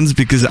for puns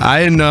because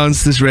I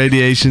announced this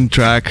Radiation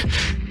track.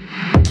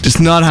 Just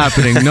not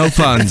happening. No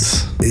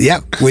puns.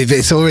 Yep,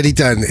 it's already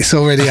done. It's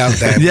already out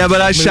there. Yeah,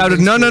 but I shouted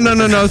no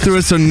through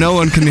it so no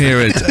one can hear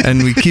it,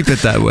 and we keep it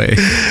that way.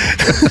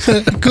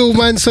 Cool,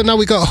 man. So now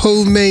we got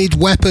Homemade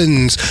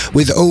Weapons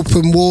with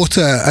Open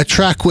Water, a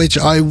track which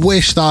I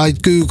wish that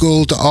I'd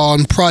googled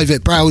on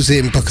private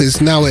browsing,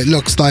 because now it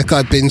looks like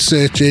I've been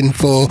searching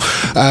for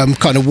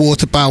kind of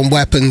waterbound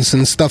weapons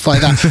and stuff like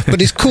that. But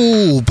it's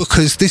cool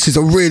because this is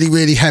a really,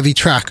 really heavy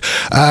track.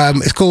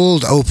 It's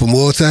called Open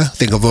Water. I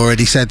think I've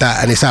already said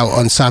that, and it's out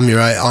on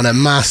Samurai on a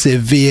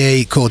massive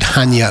V8 called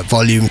Hanya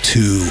Volume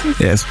 2.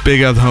 Yes,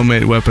 big up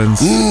Homemade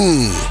Weapons.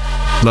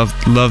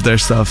 Love their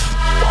stuff.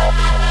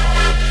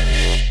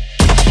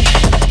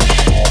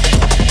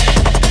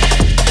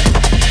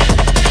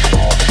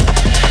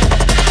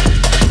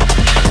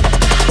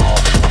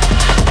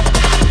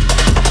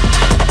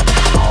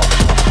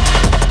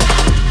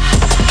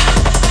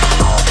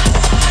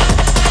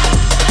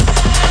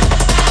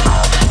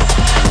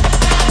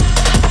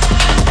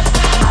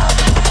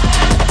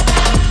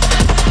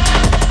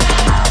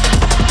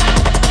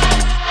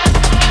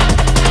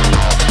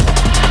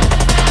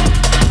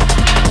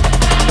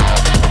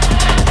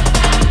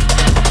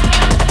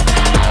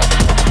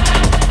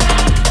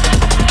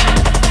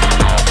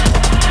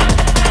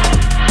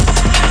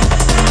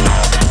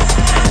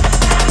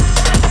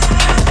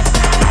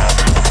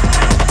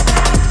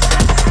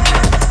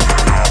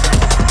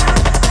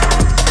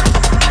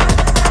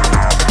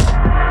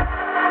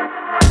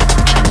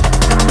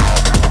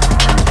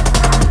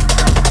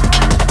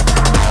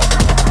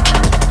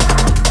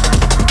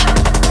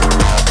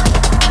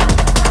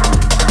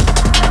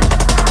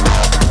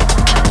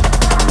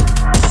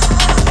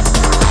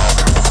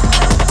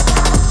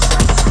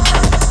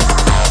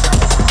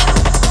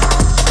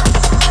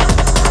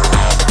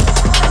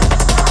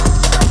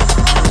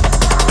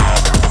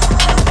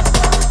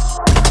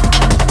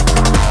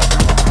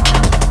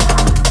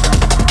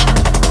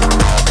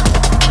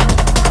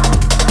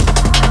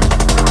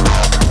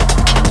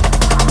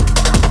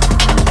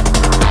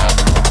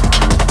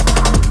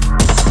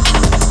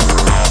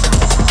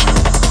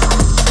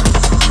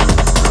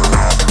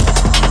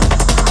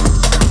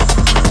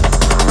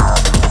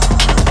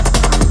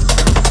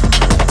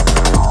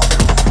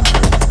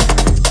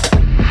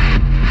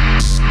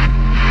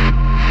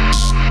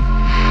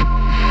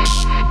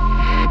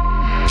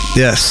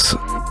 Yes,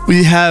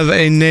 we have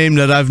a name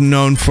that I've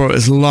known for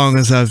as long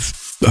as I've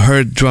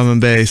heard drum and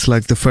bass.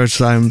 Like the first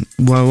time,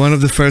 one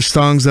of the first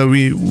songs that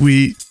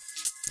we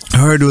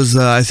heard was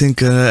I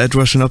think Ed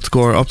Russian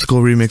Optical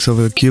remix of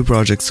a Q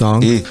Project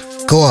song.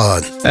 Go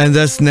on. And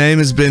this name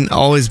has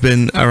always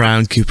been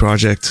around Q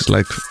Project.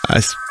 Like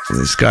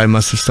This guy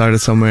must have started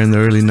somewhere in the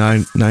early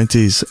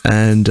 90s.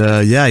 And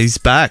yeah, he's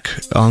back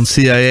on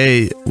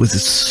CIA with a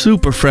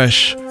super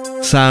fresh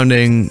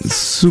sounding,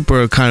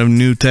 super kind of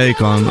new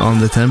take on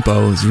the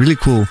tempo. It's really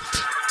cool.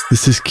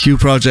 This is Q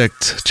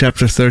Project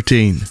Chapter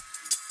 13.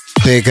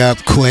 Big up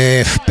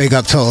Quiff, big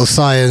up Total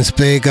Science,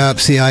 big up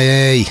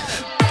CIA.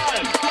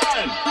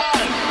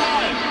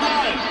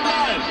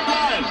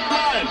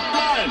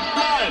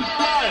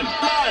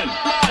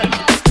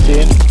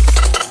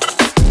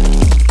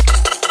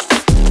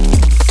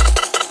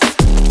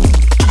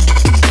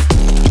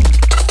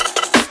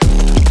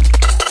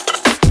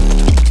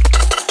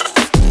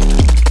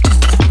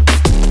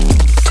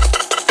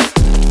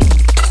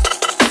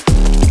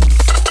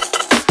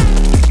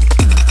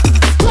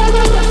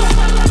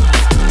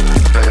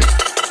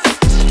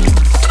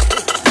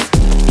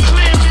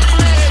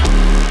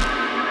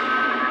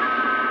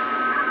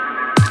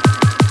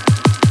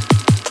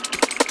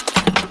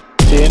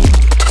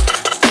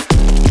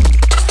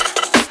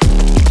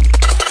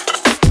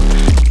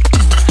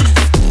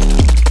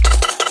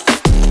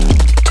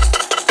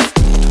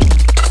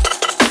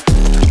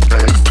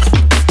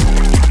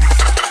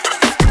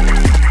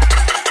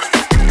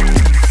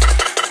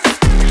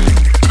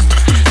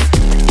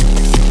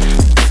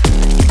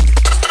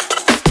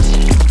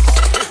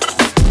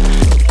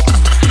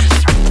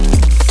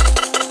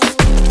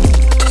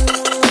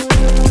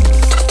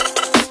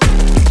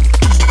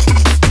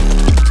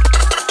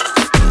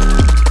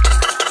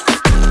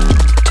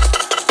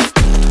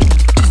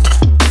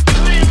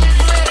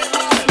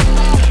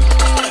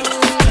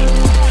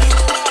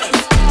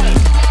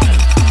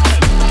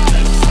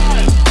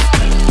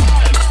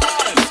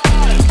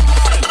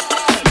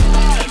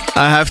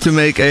 I have to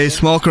make a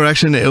small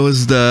correction. It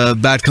was the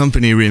Bad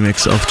Company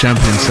remix of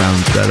Champion Sound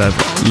that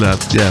I've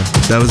left. Yeah,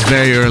 that was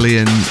very early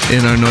in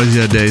our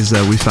Noisia days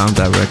that we found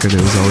that record.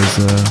 It was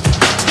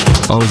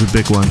always a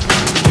big one.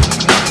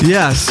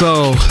 Yeah,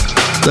 so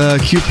the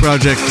Q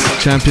Project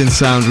Champion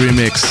Sound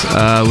remix.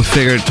 We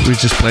figured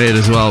we'd just play it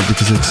as well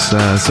because it's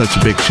such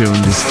a big tune.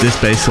 This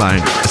bass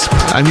line.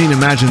 I mean,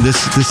 imagine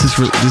this is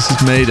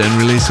made and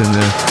released in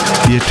the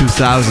year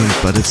 2000,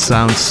 but it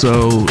sounds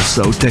so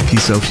techy,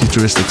 so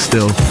futuristic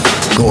still.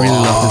 Really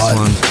love this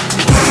one.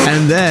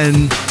 And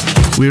then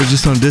we were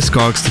just on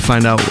Discogs to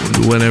find out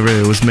whenever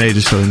it was made.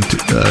 So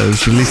it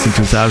was released in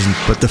 2000,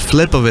 but the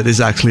flip of it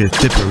is actually a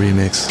Tipper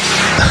remix.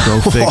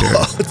 Go figure.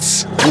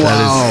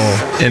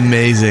 That is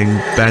amazing.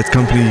 Bad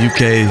Company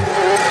UK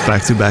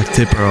back-to-back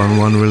Tipper on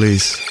one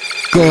release.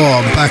 Go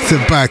on,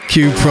 back-to-back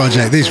Q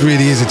Project. This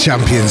really is a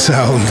champion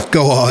sound.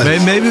 Go on.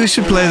 Maybe we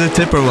should play the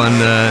Tipper one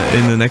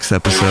in the next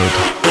episode.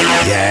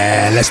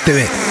 Yeah, let's do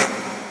it.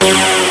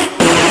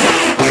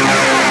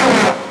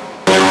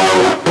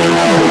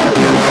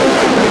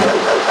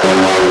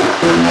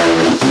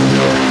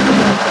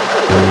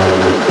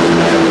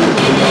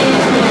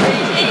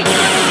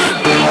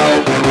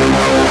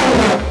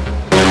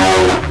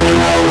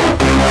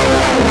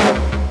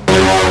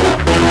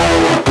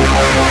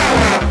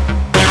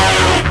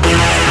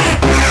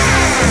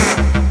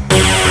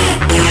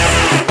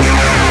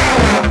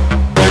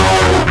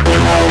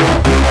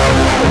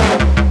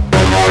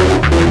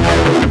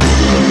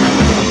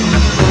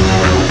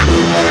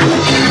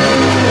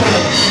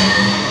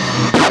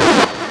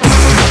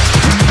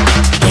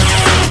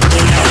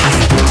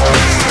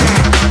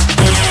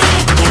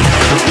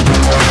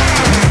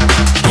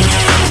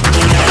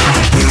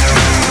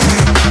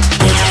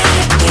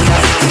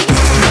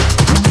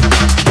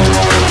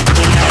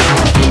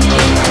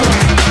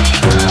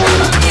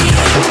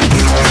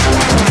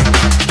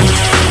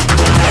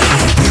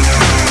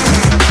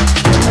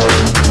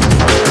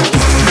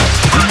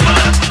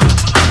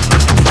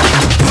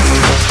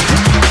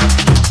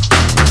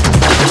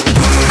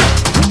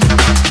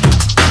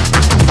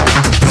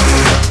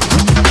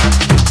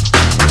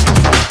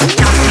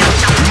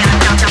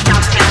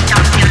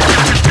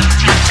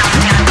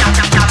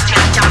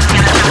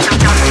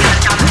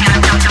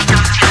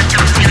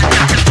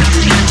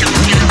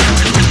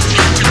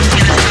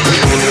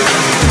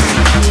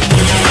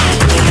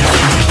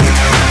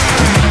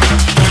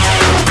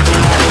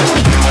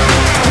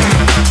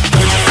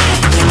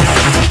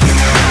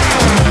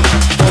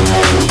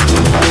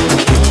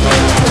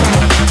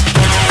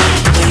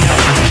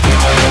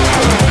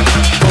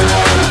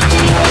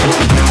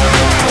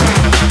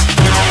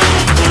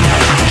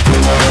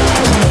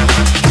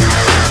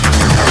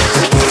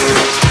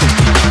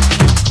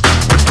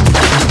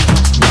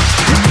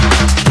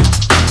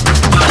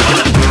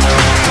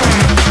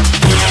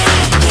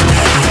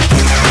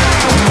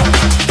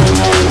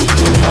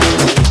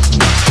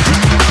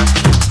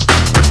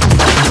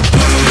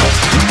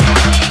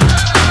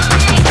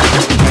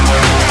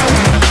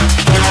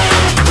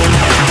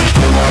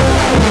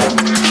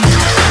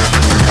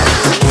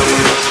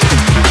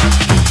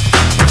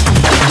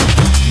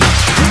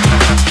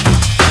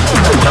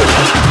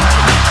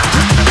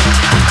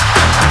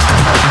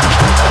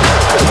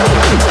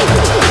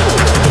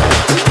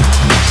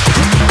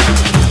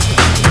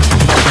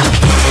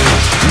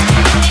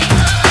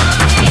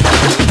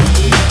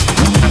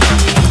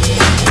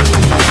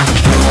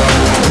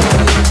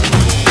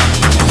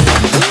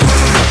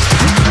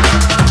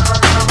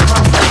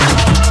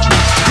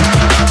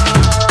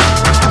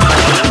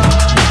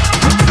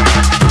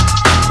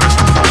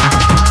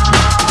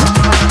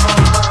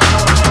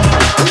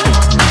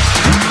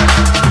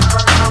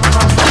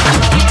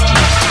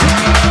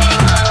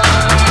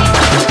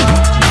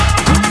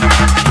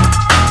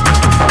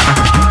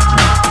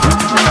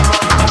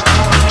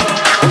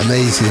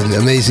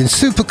 amazing.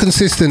 Super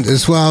consistent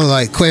as well,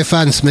 like Queer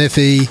Fan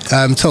Smithy,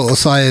 Total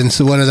Science,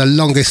 one of the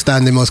longest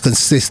standing, most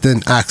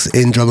consistent acts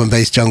in drum and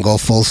bass jungle,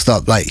 full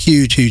stop. Like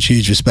huge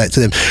respect to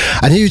them.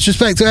 And huge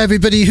respect to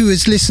everybody who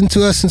has listened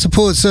to us and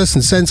supports us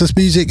and sends us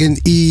music in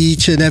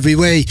each and every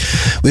way.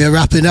 We are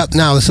wrapping up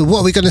now, so what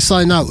are we going to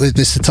sign out with,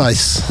 Mr.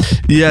 Tice?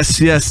 Yes,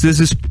 this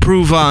is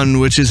Prove On,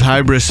 which is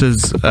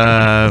Hybris's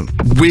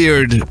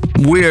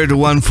weird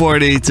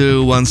 140 to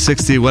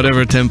 160,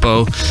 whatever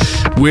tempo,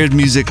 weird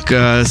music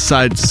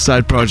side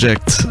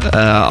project,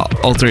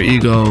 alter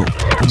ego.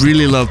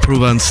 Really love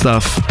Prove On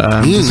stuff.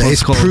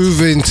 It's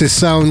proving to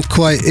sound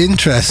quite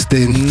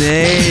interesting.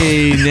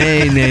 Nay.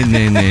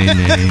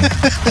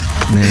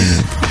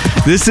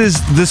 This is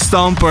The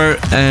Stomper,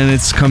 and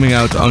it's coming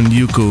out on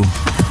Yuku.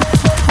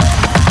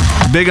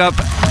 Big up.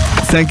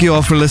 Thank you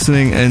all for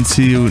listening, and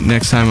see you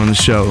next time on the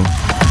show.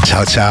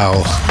 Ciao.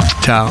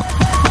 Ciao.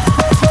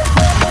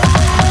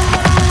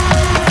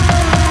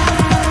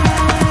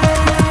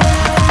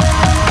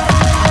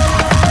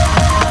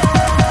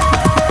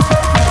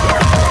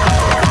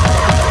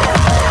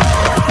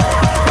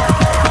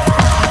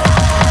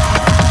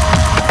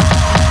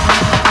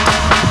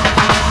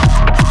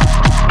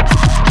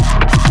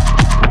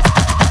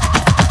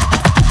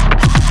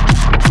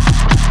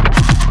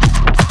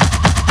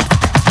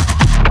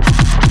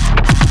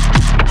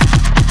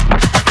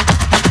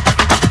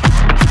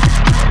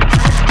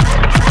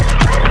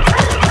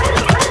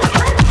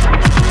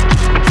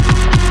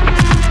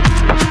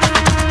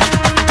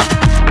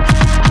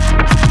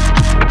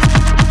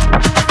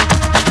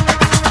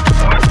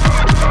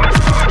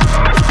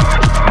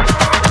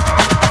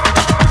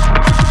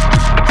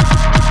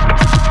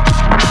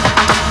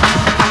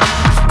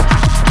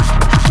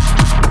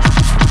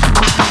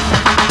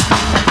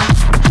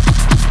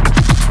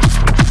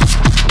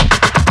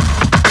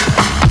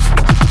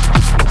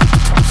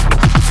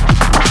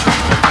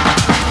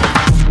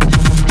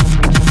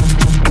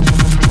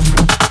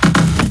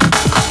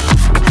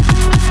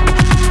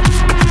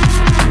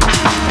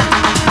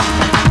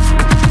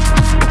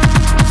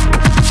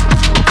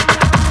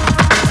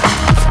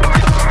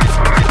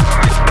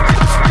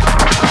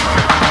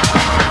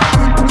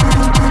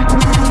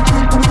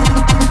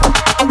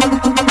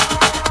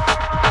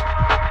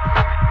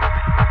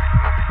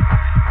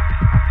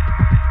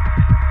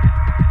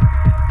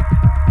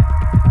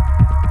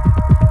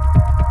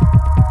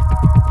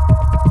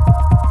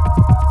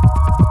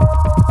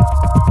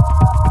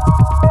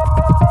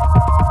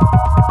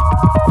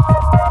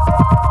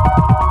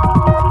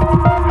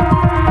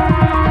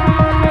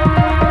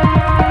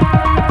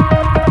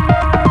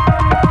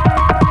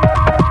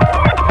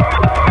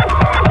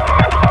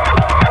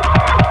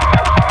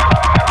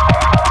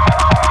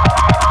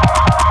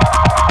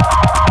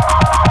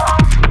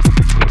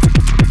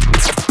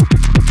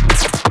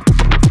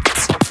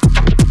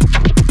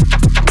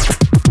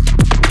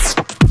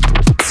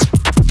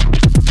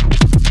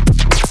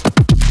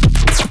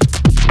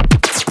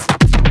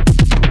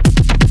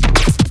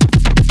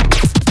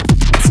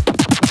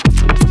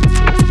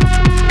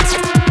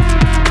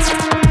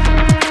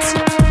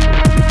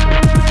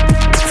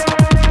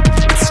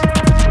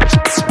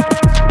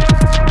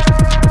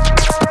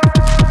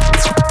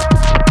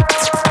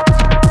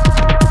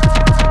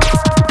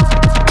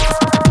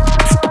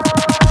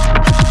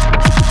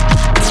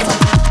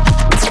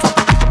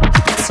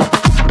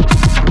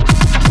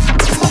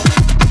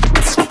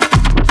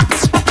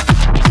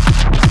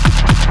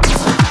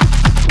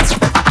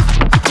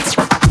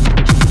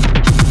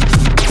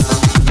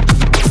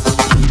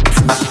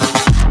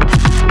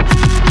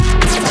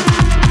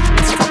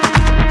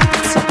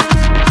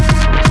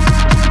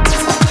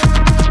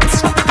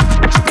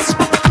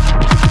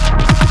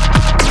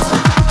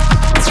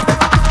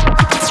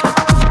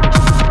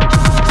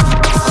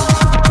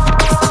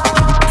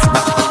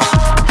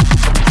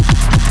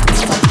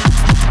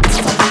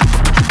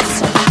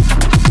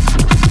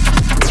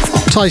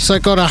 Tice, I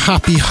got a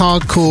happy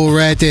hardcore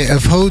edit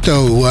of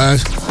Hodo.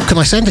 Can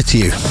I send it to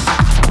you?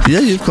 Yeah,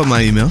 you've got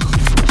my email.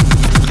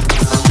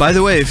 By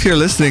the way, if you're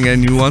listening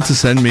and you want to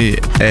send me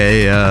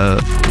a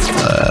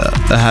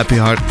happy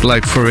heart,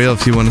 like for real,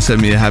 if you want to send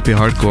me a happy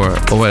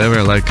hardcore or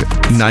whatever, like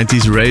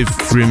 90s rave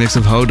remix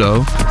of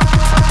Hodo,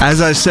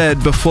 as I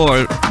said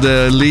before,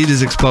 the lead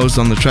is exposed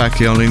on the track.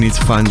 You only need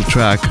to find the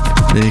track,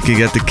 then you can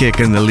get the kick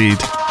and the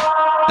lead,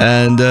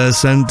 and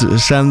send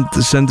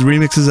the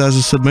remixes as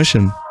a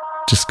submission.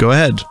 Just go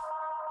ahead.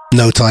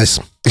 No, Tice.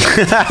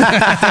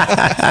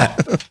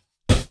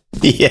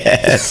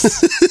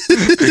 Yes.